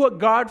 When we put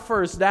God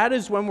first, that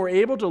is when we're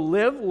able to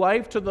live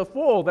life to the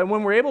full. Then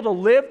when we're able to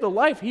live the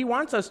life he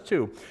wants us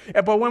to.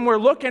 But when we're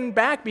looking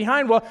back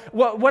behind,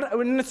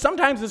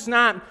 sometimes it's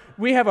not.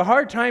 We have a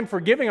hard time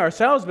forgiving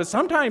ourselves, but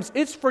sometimes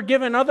it's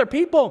forgiving other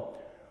people.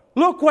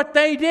 Look what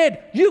they did.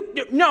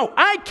 No,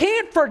 I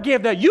can't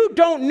forgive that. You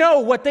don't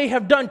know what they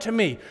have done to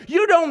me.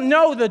 You don't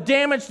know the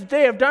damage that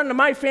they have done to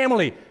my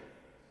family.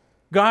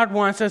 God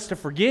wants us to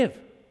forgive.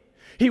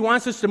 He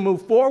wants us to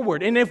move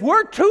forward. And if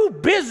we're too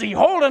busy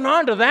holding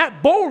on to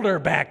that boulder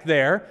back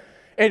there,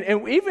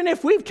 and even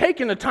if we've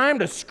taken the time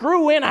to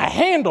screw in a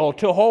handle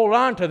to hold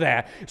on to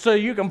that so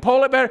you can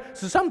pull it better.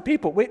 So some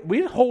people,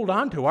 we hold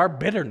on to our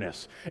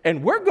bitterness.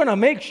 And we're going to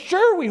make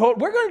sure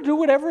we're going to do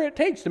whatever it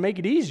takes to make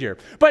it easier.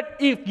 But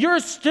if you're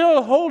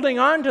still holding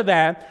on to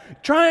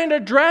that, trying to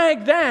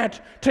drag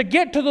that to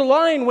get to the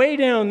line way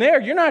down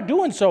there, you're not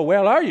doing so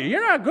well, are you?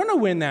 You're not going to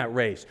win that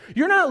race.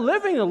 You're not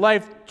living the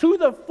life to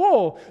the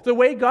full the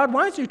way God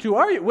wants you to,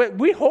 are you?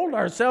 We hold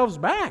ourselves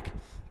back.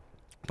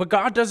 But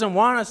God doesn't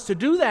want us to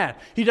do that.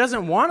 He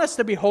doesn't want us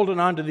to be holding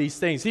on to these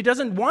things. He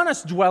doesn't want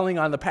us dwelling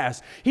on the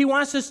past. He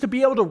wants us to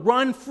be able to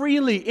run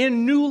freely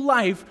in new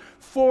life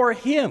for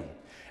him.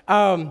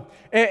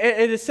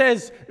 It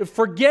says,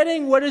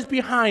 forgetting what is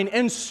behind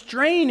and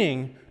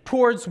straining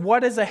towards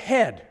what is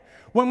ahead.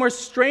 When we're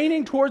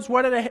straining towards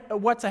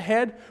what's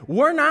ahead,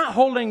 we're not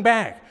holding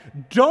back.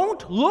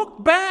 Don't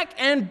look back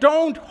and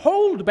don't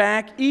hold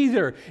back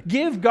either.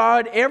 Give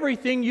God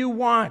everything you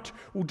want.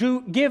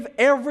 Give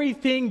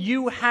everything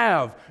you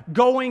have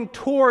going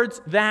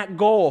towards that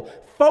goal.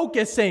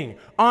 Focusing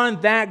on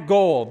that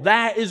goal.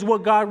 That is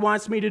what God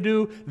wants me to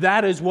do.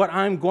 That is what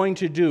I'm going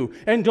to do.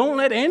 And don't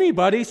let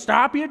anybody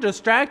stop you,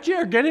 distract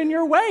you, or get in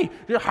your way.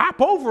 Just hop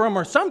over them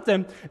or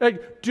something.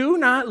 Do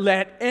not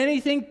let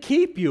anything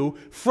keep you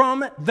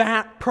from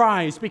that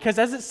prize. Because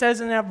as it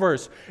says in that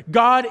verse,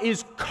 God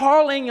is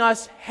calling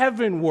us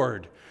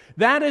heavenward.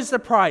 That is the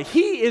prize.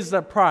 He is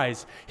the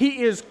prize.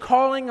 He is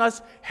calling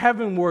us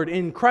heavenward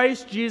in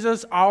Christ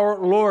Jesus our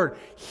Lord.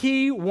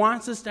 He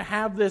wants us to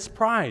have this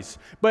prize.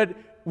 But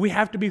we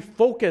have to be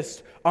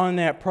focused on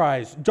that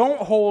prize. Don't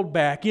hold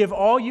back. Give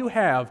all you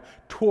have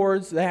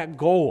towards that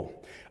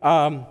goal.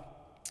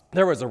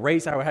 There was a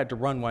race I had to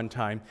run one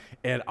time,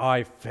 and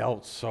I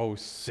felt so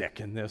sick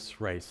in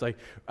this race. Like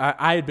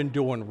I had been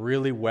doing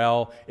really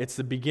well. It's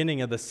the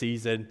beginning of the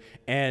season,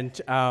 and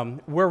I'm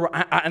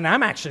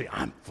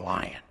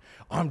flying.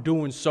 I'm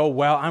doing so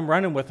well. I'm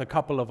running with a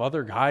couple of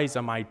other guys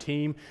on my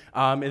team.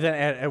 And then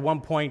at one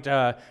point,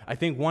 I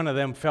think one of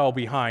them fell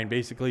behind.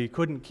 Basically, he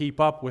couldn't keep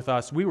up with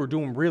us. We were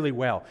doing really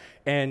well.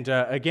 And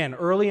again,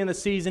 early in the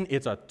season,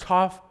 it's a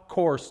tough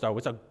course, though.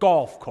 It's a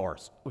golf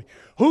course.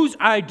 Whose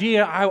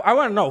idea, I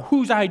want to know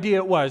whose idea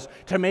it was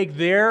to make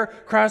their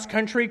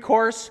cross-country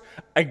course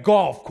a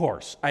golf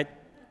course.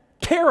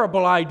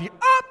 Terrible idea.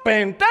 Up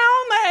and down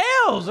the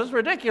hills. It's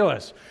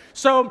ridiculous.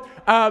 So,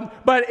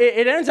 but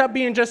it ends up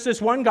being just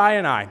this one guy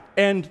and I.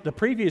 And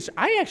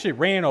I actually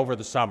ran over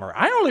the summer.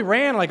 I only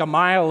ran like a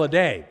mile a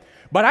day.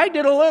 But I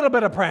did a little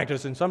bit of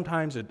practice, and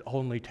sometimes it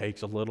only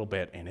takes a little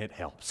bit, and it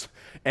helps.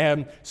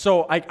 And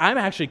so I'm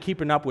actually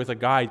keeping up with a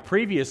guy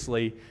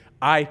previously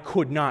I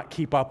could not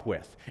keep up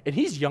with. And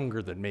he's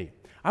younger than me.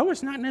 I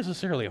was not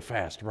necessarily a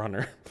fast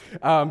runner.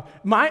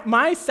 My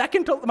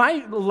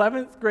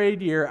 11th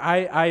grade year,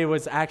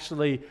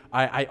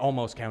 I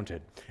almost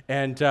counted.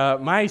 And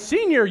my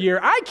senior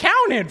year, I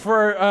counted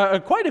for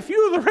quite a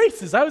few of the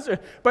races.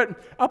 But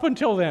up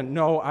until then,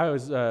 no, I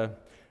was,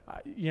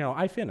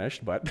 I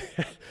finished. But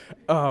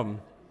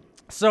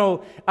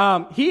so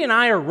he and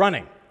I are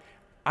running.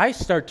 I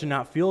start to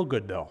not feel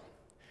good though,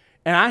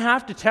 and I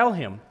have to tell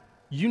him,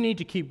 you need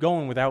to keep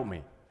going without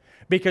me,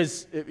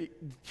 because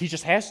he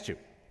just has to.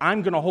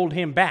 I'm going to hold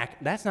him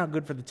back. That's not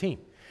good for the team.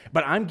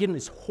 But I'm getting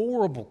this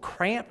horrible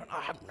cramp, and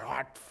I'm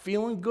not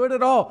feeling good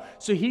at all.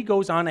 So he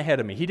goes on ahead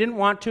of me. He didn't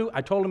want to.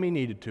 I told him he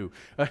needed to.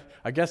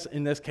 I guess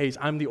in this case,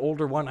 I'm the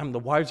older one. I'm the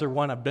wiser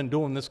one. I've been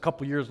doing this a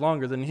couple years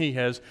longer than he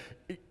has.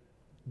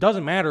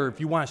 Doesn't matter if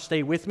you want to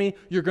stay with me.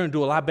 You're going to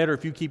do a lot better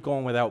if you keep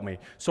going without me.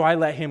 So I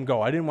let him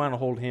go. I didn't want to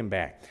hold him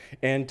back.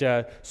 And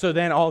so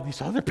then all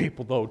these other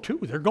people, though, too,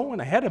 they're going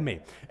ahead of me.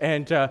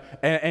 And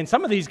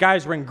some of these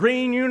guys were in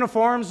green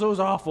uniforms, those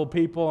awful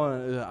people.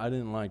 I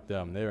didn't like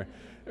them. They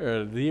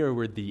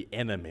were the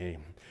enemy.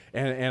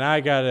 And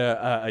I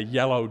got a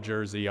yellow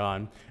jersey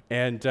on.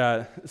 And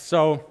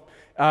so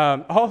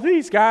all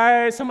these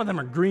guys, some of them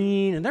are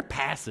green, and they're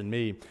passing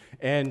me.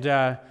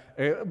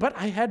 But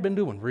I had been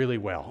doing really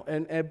well.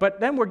 But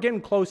then we're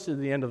getting close to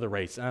the end of the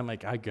race. And I'm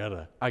like, I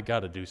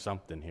gotta do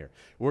something here.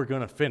 We're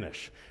going to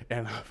finish.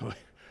 And I'm like,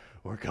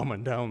 we're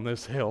coming down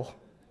this hill.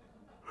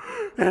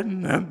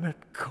 And then it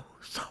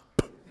goes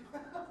up.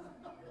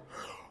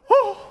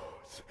 Oh,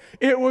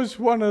 it was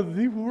one of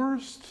the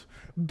worst,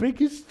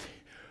 biggest,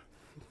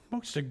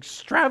 most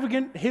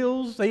extravagant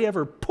hills they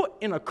ever put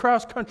in a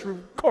cross-country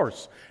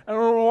course. I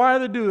don't know why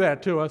they do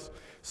that to us.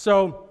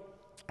 So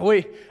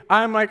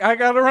I'm like, I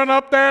got to run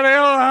up that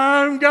hill.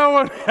 I'm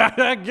going.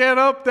 I get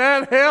up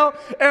that hill,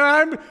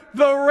 and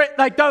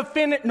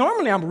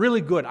normally I'm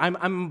really good. I'm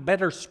a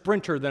better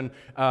sprinter than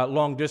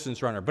long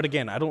distance runner. But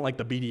again, I don't like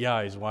the beady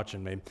eyes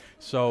watching me.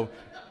 So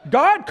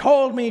God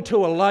called me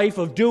to a life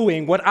of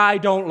doing what I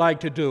don't like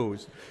to do.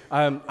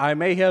 I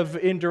may have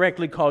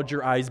indirectly called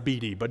your eyes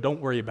beady, but don't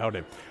worry about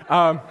it.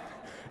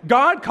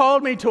 God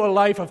called me to a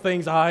life of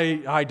things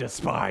I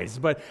despise,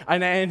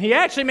 and He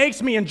actually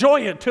makes me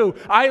enjoy it too.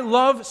 I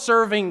love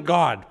serving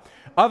God.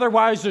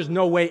 Otherwise, there's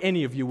no way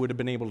any of you would have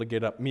been able to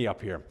get me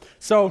up here.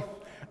 So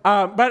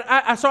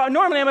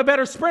normally I'm a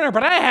better sprinter,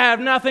 but I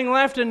have nothing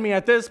left in me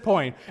at this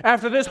point.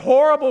 After this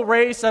horrible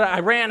race that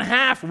I ran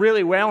half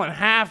really well and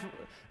half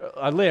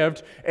I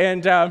lived,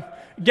 and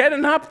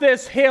getting up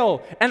this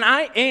hill, and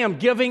I am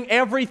giving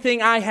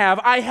everything I have.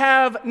 I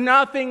have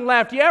nothing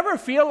left. You ever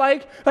feel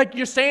like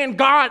you're saying,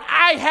 God,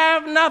 I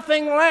have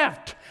nothing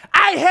left.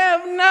 I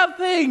have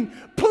nothing.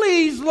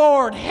 Please,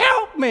 Lord,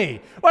 help me.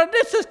 Well,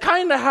 this is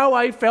kind of how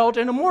I felt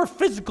in a more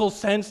physical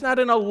sense, not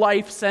in a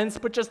life sense,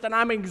 but just an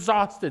I'm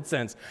exhausted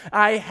sense.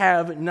 I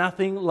have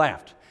nothing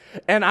left.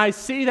 And I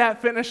see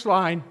that finish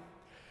line,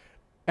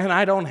 and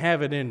I don't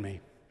have it in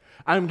me.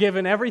 I'm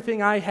giving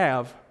everything I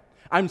have.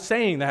 I'm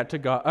saying that to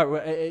God.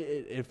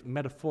 If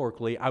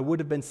metaphorically, I would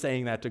have been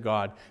saying that to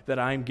God, that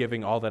I'm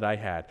giving all that I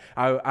had.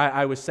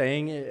 I was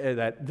saying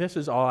that this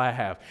is all I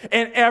have.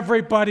 And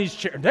everybody's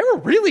cheering. They were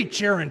really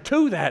cheering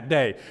too that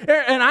day.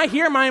 And I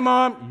hear my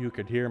mom. You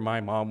could hear my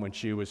mom when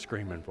she was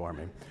screaming for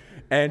me.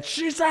 And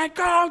she's like,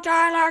 go,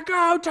 Tyler,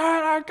 go,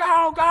 Tyler,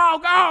 go, go,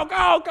 go,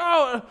 go,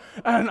 go.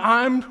 And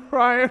I'm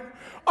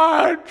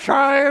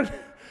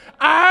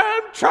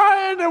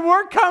trying, and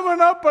we're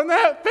coming up on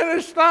that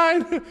finish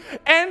line,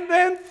 and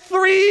then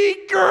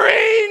 3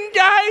 green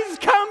guys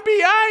come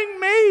behind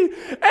me,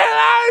 and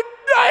I'm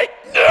like,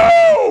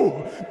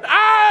 no!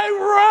 I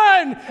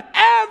run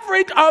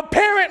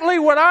apparently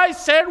what I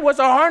said was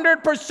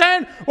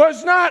 100%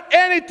 was not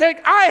anything.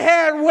 I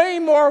had way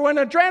more when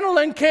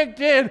adrenaline kicked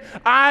in.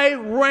 I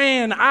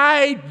ran.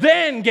 I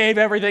then gave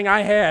everything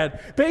I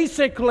had,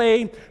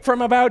 basically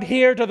from about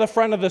here to the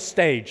front of the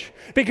stage,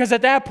 because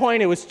at that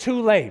point it was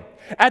too late.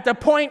 At the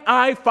point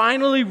I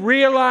finally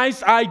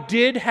realized I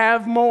did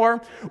have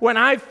more, when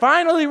I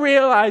finally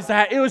realized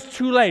that, it was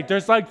too late.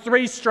 There's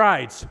 3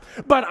 strides.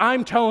 But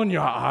I'm telling you,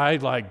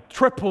 I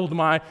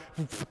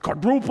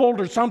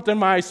quadrupled or something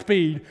my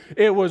speed.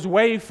 It was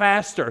way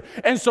faster.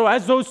 And so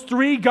as those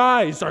 3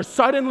 guys are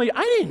suddenly,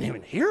 I didn't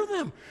even hear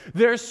them.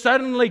 They're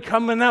suddenly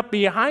coming up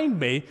behind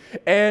me.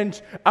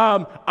 And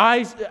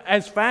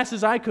as fast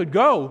as I could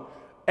go,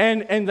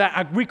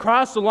 we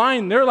crossed the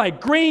line. They're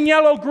like, green,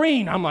 yellow,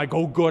 green. I'm like,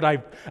 oh, good.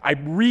 I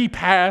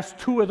repassed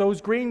 2 of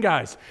those green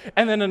guys.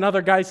 And then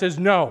another guy says,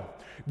 no,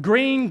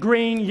 green,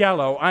 green,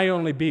 yellow. I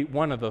only beat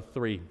 1 of the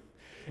 3.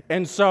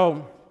 And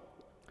so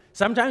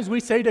sometimes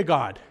we say to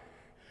God,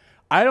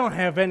 I don't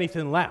have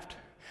anything left.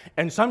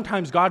 And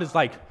sometimes God is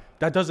like,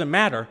 that doesn't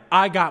matter.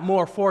 I got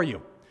more for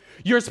you.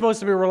 You're supposed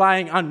to be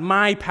relying on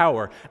my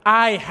power.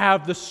 I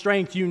have the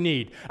strength you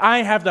need.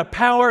 I have the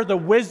power, the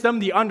wisdom,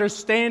 the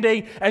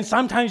understanding, and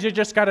sometimes you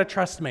just got to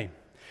trust me.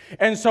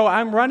 And so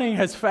I'm running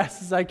as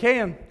fast as I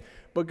can,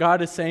 but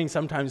God is saying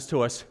sometimes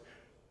to us,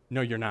 no,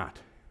 you're not.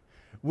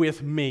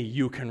 With me,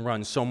 you can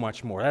run so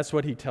much more. That's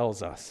what He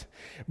tells us.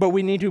 But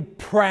we need to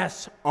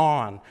press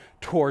on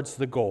towards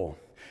the goal.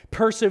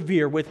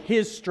 Persevere with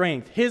His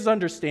strength, His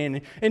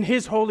understanding, and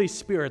His Holy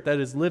Spirit that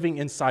is living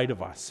inside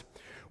of us.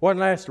 One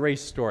last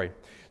race story.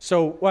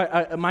 So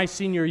my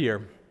senior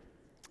year,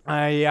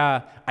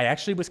 I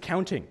actually was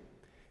counting.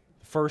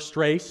 First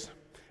race,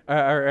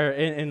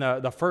 in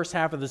the first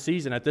half of the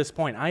season at this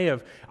point,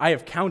 I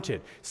have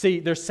counted.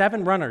 See, there's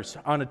 7 runners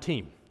on a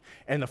team,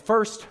 and the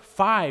first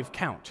 5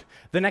 count.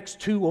 The next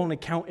 2 only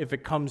count if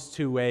it comes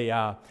to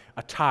a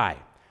tie.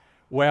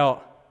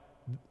 Well,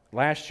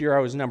 last year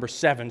I was number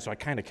 7, so I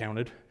kind of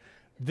counted.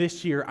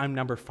 This year I'm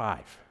number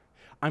 5.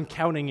 I'm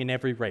counting in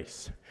every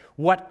race.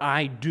 What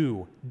I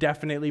do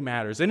definitely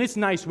matters. And it's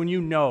nice when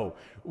you know,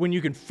 when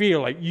you can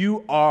feel like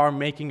you are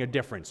making a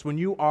difference, when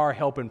you are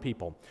helping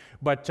people.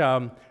 But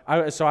so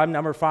I'm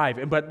number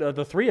 5. But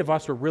the 3 of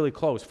us were really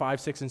close, 5,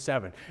 6, and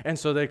 7. And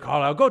so they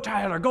call out, go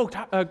Tyler, go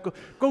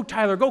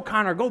Tyler, go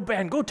Connor, go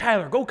Ben, go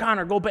Tyler, go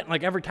Connor, go Ben.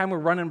 Like every time we're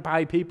running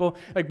by people,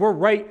 like we're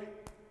right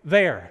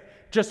there,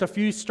 just a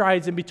few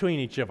strides in between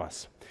each of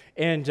us.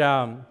 And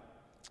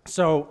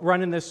so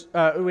running this,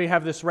 we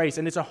have this race,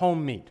 and it's a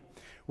home meet.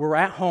 We're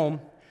at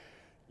home.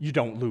 You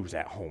don't lose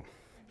at home.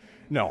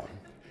 No.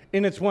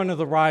 And it's one of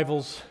the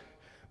rivals.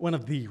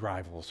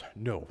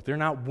 No, they're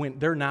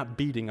not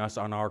beating us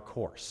on our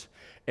course.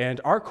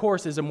 And our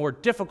course is a more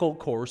difficult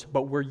course,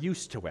 but we're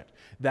used to it.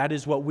 That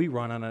is what we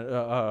run on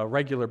a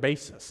regular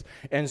basis.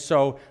 And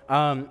so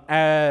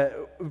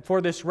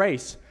for this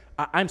race,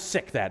 I'm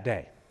sick that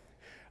day.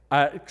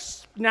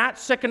 Not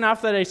sick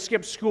enough that I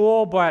skipped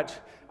school,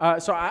 but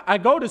so I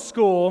go to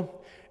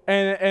school,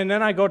 and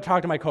then I go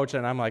talk to my coach,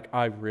 and I'm like,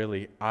 I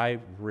really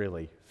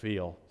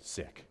feel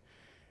sick.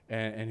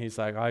 And he's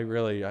like,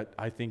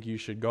 I think you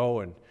should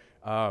go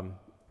and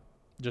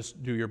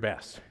just do your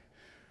best.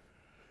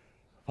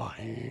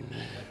 Fine.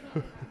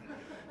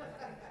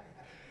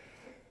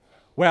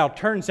 Well,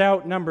 turns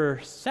out number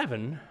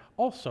 7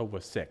 also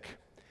was sick.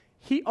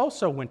 He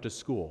also went to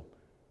school.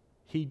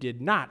 He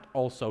did not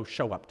also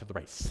show up to the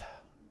race.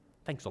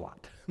 Thanks a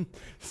lot.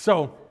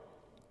 So,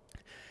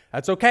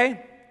 that's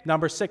okay.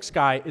 Number 6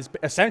 guy is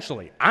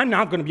essentially, I'm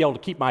not going to be able to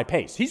keep my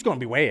pace. He's going to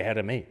be way ahead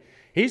of me.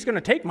 He's going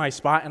to take my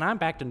spot, and I'm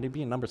back to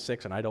being number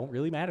 6, and I don't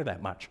really matter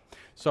that much.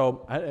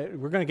 So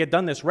we're going to get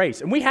done this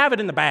race, and we have it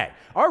in the bag.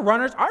 Our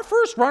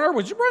first runner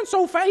was run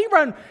so fast. He'd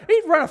run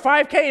a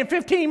 5K in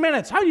 15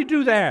 minutes. How do you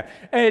do that?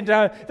 And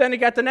then he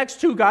got the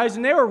next 2 guys,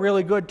 and they were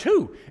really good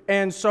too.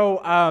 And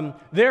so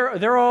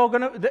they're all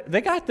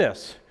they got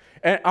this.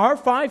 And our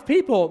 5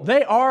 people,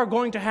 they are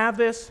going to have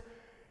this.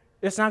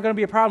 It's not going to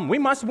be a problem. We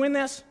must win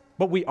this.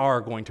 But we are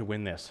going to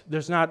win this.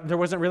 There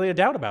wasn't really a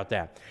doubt about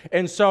that.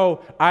 And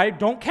so I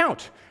don't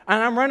count.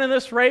 And I'm running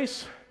this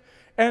race,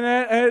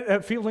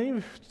 and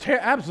feeling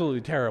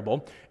absolutely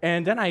terrible.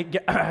 And then I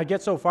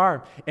get so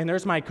far, and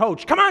there's my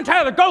coach. Come on,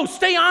 Tyler, go,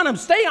 stay on him.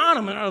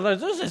 And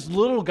there's this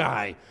little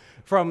guy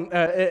from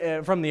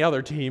the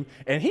other team,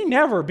 and he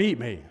never beat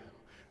me.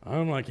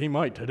 I'm like, he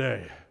might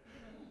today.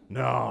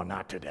 No,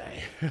 not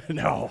today.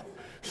 No.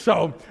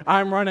 So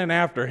I'm running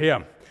after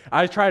him.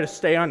 I try to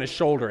stay on his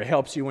shoulder. It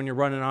helps you when you're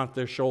running off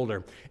their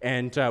shoulder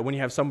and when you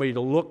have somebody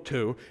to look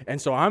to.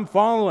 And so I'm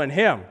following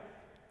him.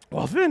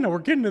 Well, then we're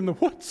getting in the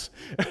woods.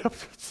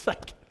 It's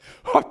like,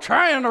 I'm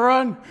trying to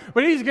run,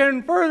 but he's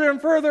getting further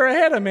and further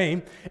ahead of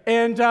me.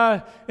 And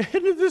at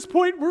this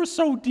point, we're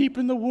so deep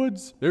in the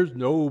woods, there's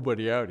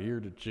nobody out here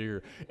to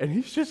cheer. And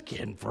he's just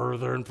getting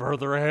further and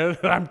further ahead.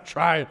 And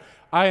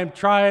I am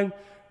trying,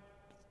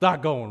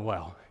 not going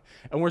well.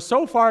 And we're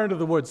so far into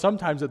the woods,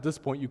 sometimes at this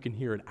point you can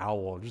hear an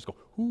owl just go,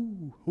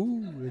 hoo,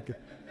 hoo.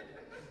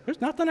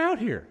 There's nothing out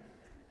here.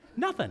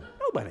 Nothing.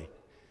 Nobody.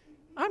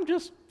 I'm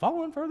just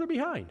falling further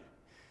behind.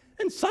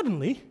 And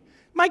suddenly,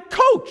 my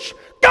coach,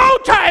 go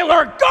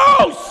Tyler,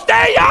 go!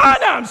 Stay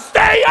on him!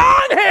 Stay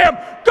on him!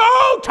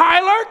 Go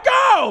Tyler,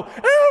 go!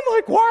 And I'm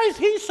like, why is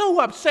he so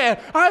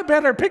upset? I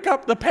better pick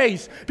up the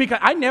pace because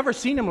I never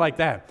seen him like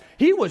that.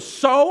 He was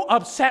so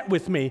upset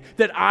with me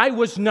that I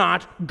was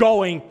not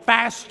going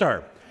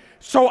faster.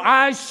 So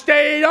I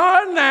stayed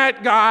on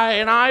that guy,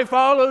 and I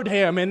followed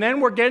him. And then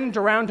we're getting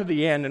around to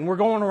the end, and we're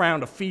going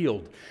around a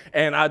field.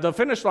 And the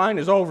finish line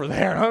is over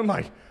there. And I'm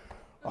like,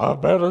 I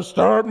better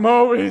start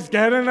moving. He's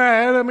getting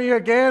ahead of me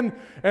again.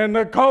 And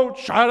the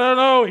coach, I don't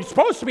know. He's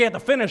supposed to be at the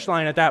finish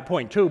line at that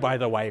point, too, by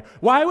the way.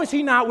 Why was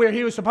he not where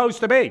he was supposed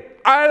to be?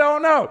 I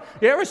don't know.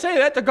 You ever say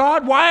that to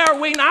God? Why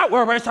are we not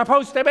where we're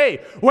supposed to be?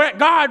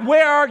 God,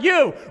 where are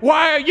you?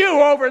 Why are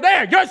you over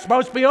there? You're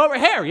supposed to be over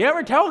here. You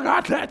ever tell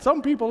God that?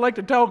 Some people like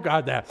to tell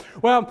God that.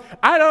 Well,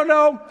 I don't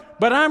know.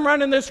 But I'm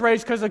running this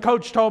race because the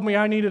coach told me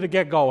I needed to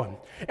get going.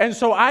 And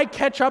so I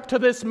catch up to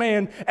this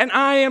man, and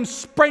I am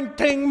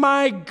sprinting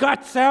my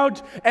guts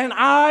out, and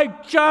I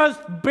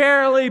just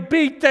barely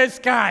beat this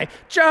guy.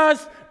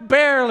 Just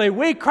barely.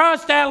 We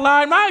crossed that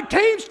line. My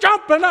team's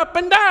jumping up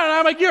and down.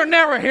 I'm like, you're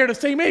never here to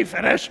see me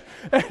finish.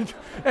 And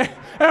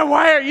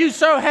why are you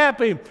so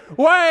happy?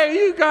 Why are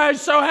you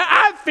guys so happy?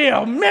 I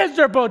feel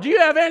miserable. Do you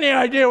have any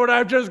idea what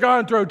I've just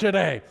gone through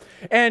today?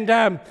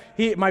 And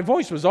my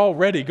voice was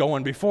already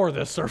going before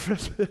this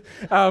service.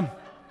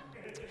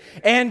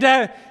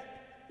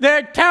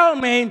 They're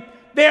telling me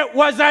it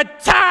was a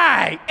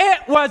tie.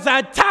 It was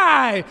a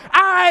tie.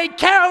 I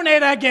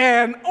counted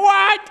again.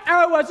 What?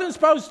 I wasn't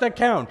supposed to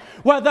count.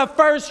 Well, the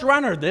first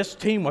runner, this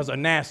team was a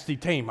nasty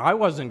team. I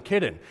wasn't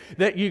kidding.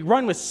 That you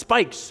run with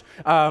spikes,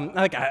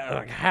 like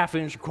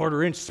half-inch,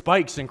 quarter-inch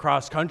spikes in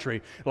cross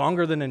country,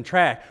 longer than in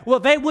track.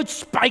 Well, they would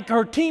spike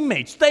our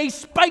teammates. They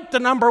spiked the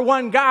number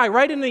 1 guy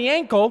right in the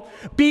ankle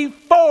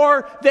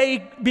before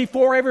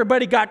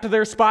everybody got to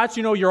their spots.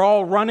 You know, you're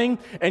all running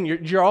and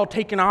you're all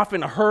taking off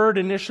in a herd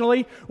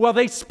initially. Well,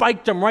 they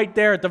spiked him right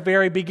there at the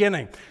very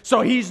beginning. So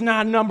he's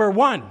not number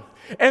one.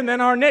 And then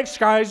our next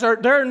guys,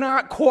 they're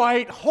not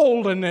quite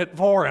holding it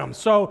for him.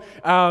 So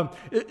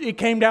it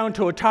came down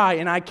to a tie,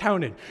 and I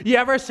counted. You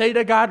ever say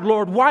to God,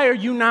 Lord, why are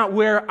you not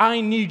where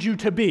I need you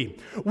to be?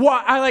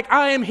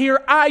 I am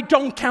here, I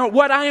don't count.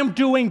 What I am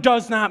doing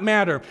does not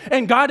matter.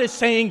 And God is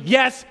saying,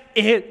 yes,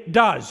 it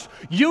does.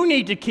 You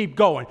need to keep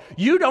going.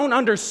 You don't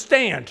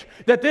understand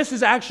that this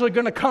is actually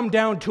going to come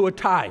down to a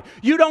tie.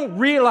 You don't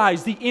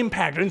realize the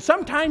impact, and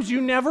sometimes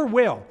you never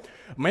will.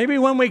 Maybe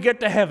when we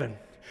get to heaven.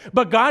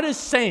 But God is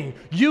saying,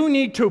 you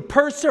need to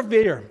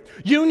persevere.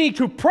 You need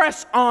to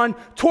press on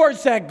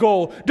towards that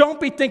goal. Don't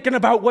be thinking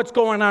about what's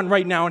going on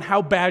right now and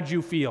how bad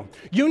you feel.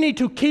 You need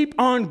to keep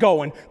on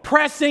going,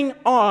 pressing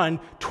on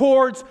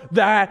towards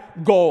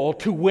that goal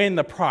to win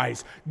the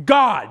prize.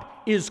 God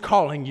is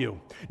calling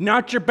you.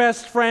 Not your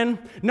best friend,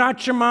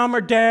 not your mom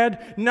or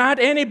dad, not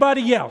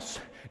anybody else.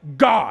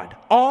 God,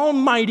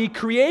 Almighty,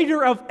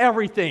 creator of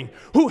everything,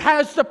 who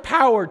has the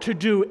power to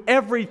do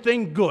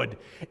everything good,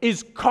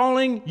 is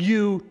calling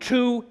you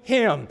to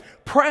Him.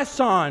 Press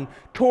on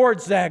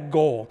towards that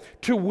goal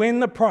to win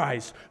the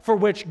prize for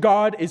which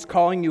God is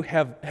calling you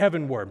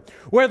heavenward.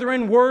 Whether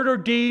in word or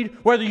deed,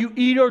 whether you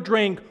eat or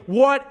drink,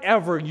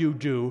 whatever you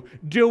do,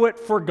 do it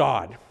for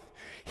God.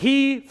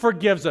 He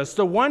forgives us.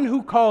 The one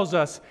who calls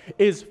us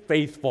is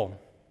faithful.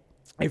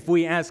 If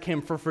we ask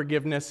Him for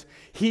forgiveness,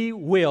 He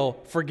will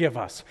forgive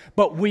us.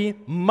 But we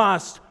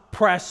must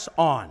press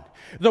on.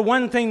 The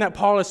one thing that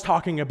Paul is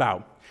talking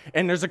about,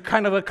 and there's a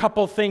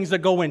couple things that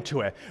go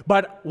into it,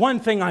 but one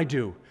thing I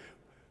do,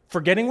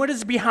 forgetting what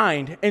is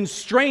behind and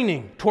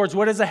straining towards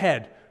what is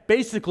ahead,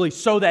 basically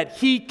so that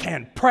he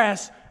can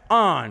press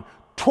on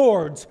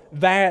towards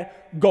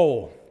that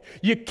goal.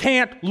 You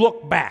can't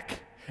look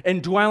back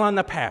and dwell on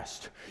the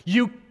past.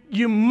 You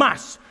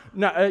must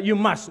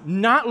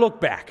not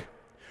look back.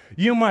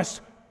 You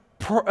must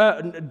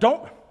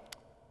don't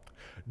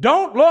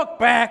look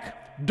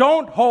back,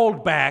 don't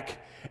hold back,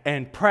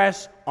 and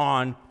press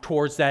on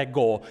towards that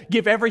goal.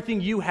 Give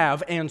everything you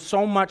have and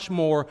so much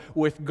more,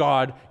 with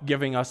God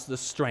giving us the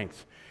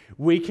strength.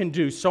 We can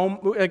do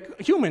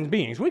human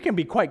beings, we can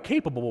be quite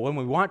capable when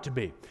we want to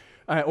be,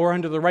 or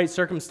under the right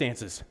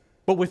circumstances.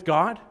 But with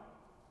God,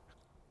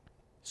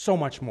 so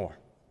much more.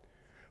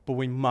 But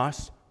we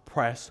must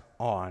press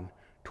on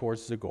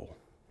towards the goal.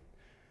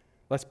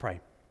 Let's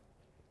pray.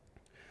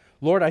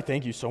 Lord, I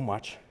thank you so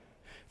much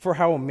for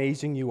how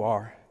amazing you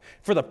are,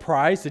 for the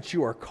prize that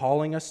you are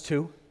calling us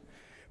to.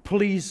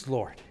 Please,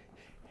 Lord,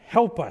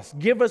 help us,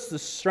 give us the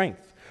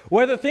strength.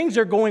 Whether things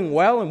are going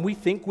well and we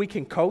think we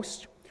can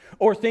coast,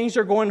 or things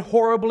are going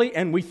horribly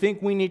and we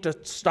think we need to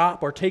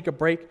stop or take a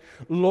break,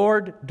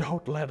 Lord,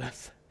 don't let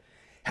us.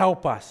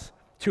 Help us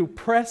to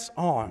press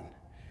on.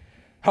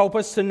 Help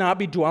us to not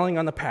be dwelling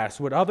on the past,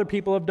 what other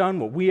people have done,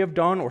 what we have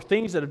done, or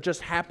things that have just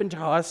happened to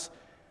us.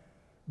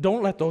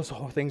 Don't let those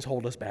things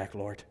hold us back,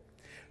 Lord.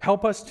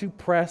 Help us to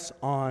press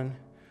on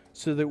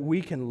so that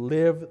we can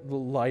live the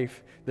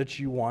life that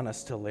you want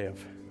us to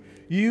live.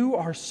 You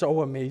are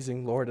so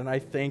amazing, Lord, and I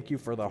thank you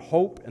for the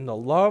hope and the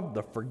love,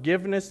 the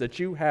forgiveness that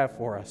you have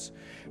for us.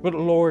 But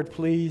Lord,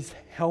 please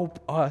help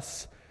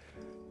us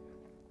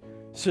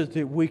so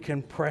that we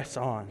can press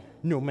on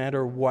no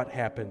matter what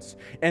happens.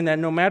 And that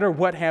no matter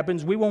what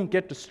happens, we won't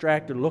get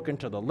distracted looking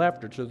to the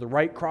left or to the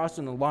right,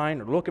 crossing the line,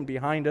 or looking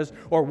behind us,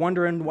 or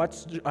wondering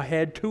what's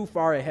ahead, too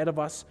far ahead of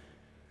us.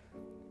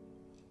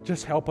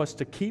 Just help us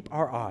to keep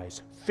our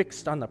eyes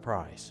fixed on the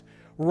prize,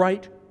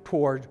 right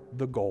toward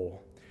the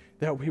goal.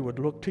 That we would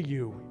look to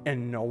you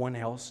and no one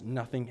else,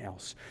 nothing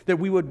else. That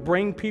we would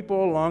bring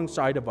people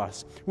alongside of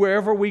us,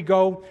 wherever we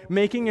go,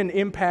 making an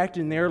impact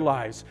in their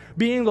lives,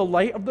 being the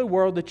light of the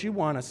world that you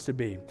want us to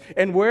be.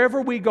 And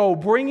wherever we go,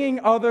 bringing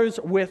others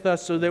with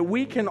us so that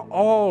we can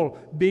all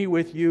be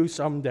with you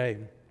someday.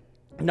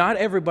 Not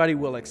everybody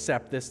will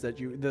accept this,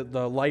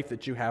 the life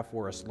that you have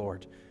for us,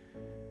 Lord.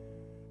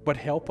 But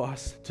help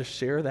us to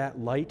share that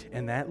light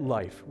and that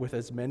life with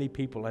as many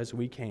people as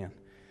we can.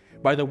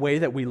 By the way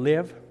that we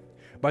live,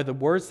 by the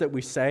words that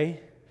we say,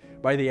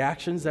 by the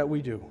actions that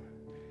we do.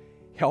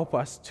 Help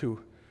us to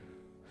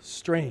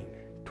strain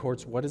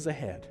towards what is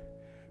ahead.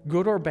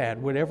 Good or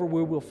bad, whatever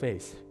we will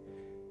face,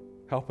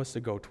 help us to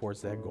go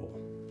towards that goal.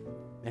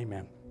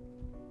 Amen.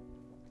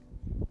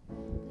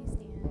 Please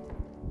stand.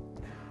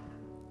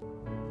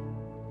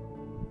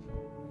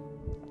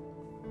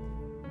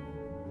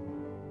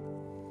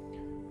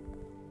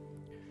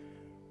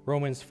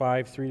 Romans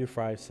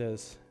 5:3-5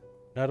 says,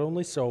 "Not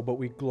only so, but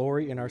we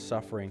glory in our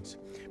sufferings,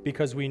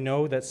 because we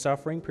know that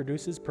suffering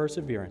produces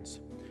perseverance.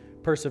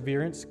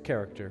 Perseverance,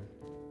 character,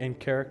 and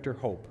character,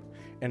 hope.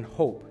 And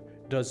hope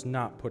does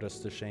not put us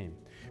to shame,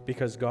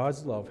 because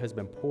God's love has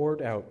been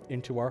poured out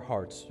into our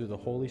hearts through the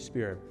Holy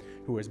Spirit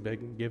who has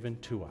been given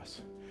to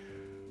us."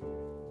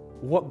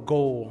 What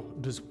goal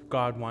does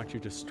God want you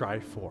to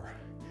strive for?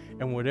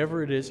 And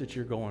whatever it is that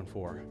you're going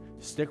for,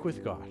 stick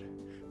with God,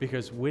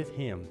 because with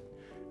Him,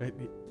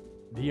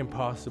 the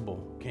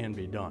impossible can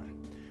be done.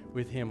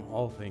 With Him,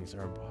 all things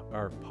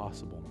are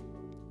possible.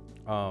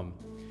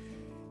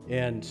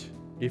 And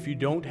if you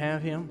don't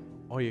have him,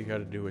 all you got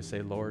to do is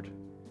say, Lord,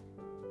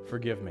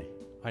 forgive me.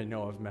 I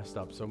know I've messed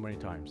up so many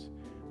times,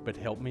 but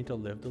help me to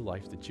live the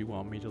life that you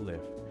want me to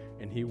live.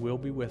 And he will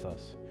be with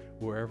us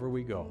wherever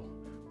we go,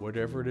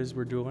 whatever it is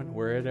we're doing,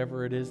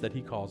 wherever it is that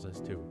he calls us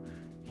to.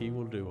 He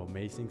will do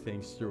amazing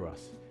things through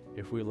us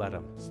if we let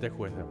him. Stick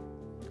with him.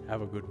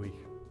 Have a good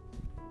week.